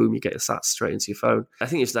wallet, and then boom, you get your sats straight into your phone. I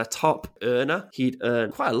think it's their top earner. He'd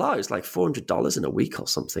earn quite a lot. It was like $400 in a week or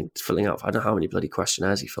something, filling out. I don't know how many bloody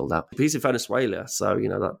questionnaires he filled out. But he's in Venezuela, so,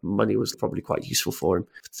 that money was probably quite useful for him.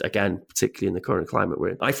 Again, particularly in the current climate we're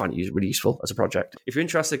in. I find it really useful as a project. If you're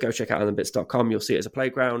interested, go check out LNbits.com. You'll see it as a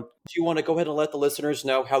playground. Do you want to go ahead and let the listeners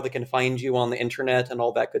know how they can find you on the internet and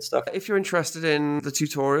all that good stuff? If you're interested in the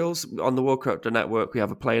tutorials, on the World Crypto Network, we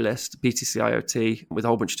have a playlist, BTC IoT, with a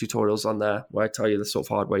whole bunch of tutorials on there where I tell you the sort of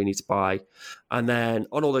hardware you need to buy. And then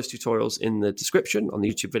on all those tutorials in the description, on the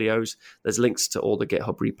YouTube videos, there's links to all the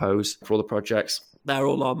GitHub repos for all the projects. They're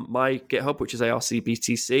all on my GitHub, which is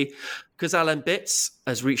ARCBTC, because LNbits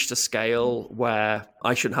has reached a scale where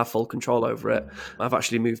I shouldn't have full control over it. I've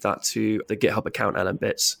actually moved that to the GitHub account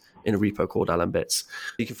LNbits in a repo called LNbits.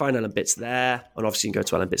 You can find LNbits there, and obviously you can go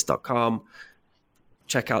to LNbits.com.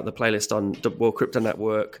 Check out the playlist on the World Crypto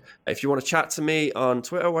Network. If you want to chat to me on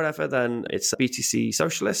Twitter or whatever, then it's BTC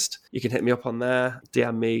Socialist. You can hit me up on there,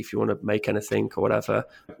 DM me if you want to make anything or whatever.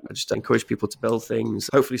 I just encourage people to build things.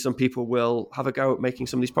 Hopefully some people will have a go at making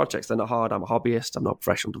some of these projects. They're not hard. I'm a hobbyist. I'm not a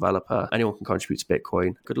professional developer. Anyone can contribute to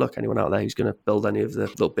Bitcoin. Good luck, anyone out there who's going to build any of the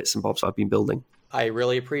little bits and bobs I've been building. I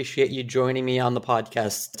really appreciate you joining me on the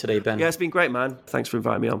podcast today, Ben. Yeah, it's been great, man. Thanks for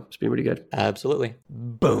inviting me on. It's been really good. Absolutely.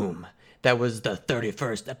 Boom. That was the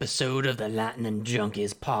 31st episode of the Lightning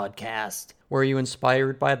Junkies podcast. Were you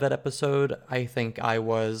inspired by that episode? I think I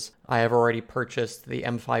was. I have already purchased the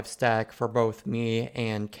M5 stack for both me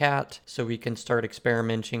and Kat, so we can start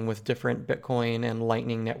experimenting with different Bitcoin and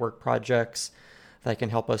Lightning Network projects that can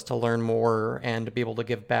help us to learn more and be able to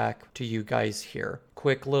give back to you guys here.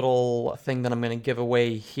 Quick little thing that I'm going to give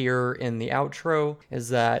away here in the outro is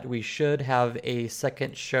that we should have a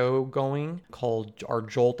second show going called our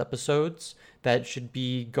Jolt episodes that should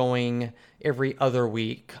be going every other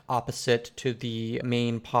week, opposite to the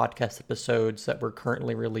main podcast episodes that we're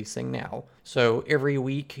currently releasing now. So every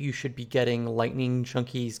week you should be getting Lightning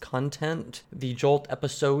Junkies content. The Jolt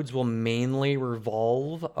episodes will mainly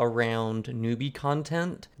revolve around newbie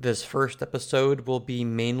content. This first episode will be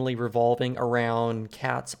mainly revolving around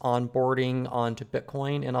Kat's onboarding onto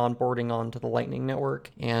Bitcoin and onboarding onto the Lightning Network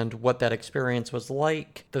and what that experience was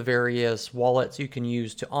like, the various wallets you can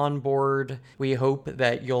use to onboard. We hope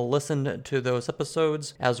that you'll listen to those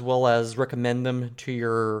episodes as well as recommend them to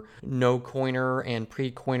your no-coiner and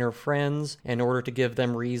pre-coiner friends in order to give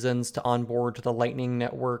them reasons to onboard to the Lightning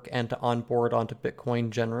Network and to onboard onto Bitcoin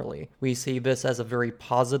generally. We see this as a very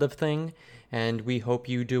positive thing, and we hope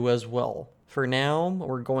you do as well. For now,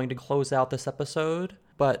 we're going to close out this episode,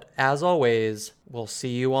 but as always, we'll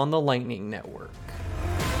see you on the Lightning Network.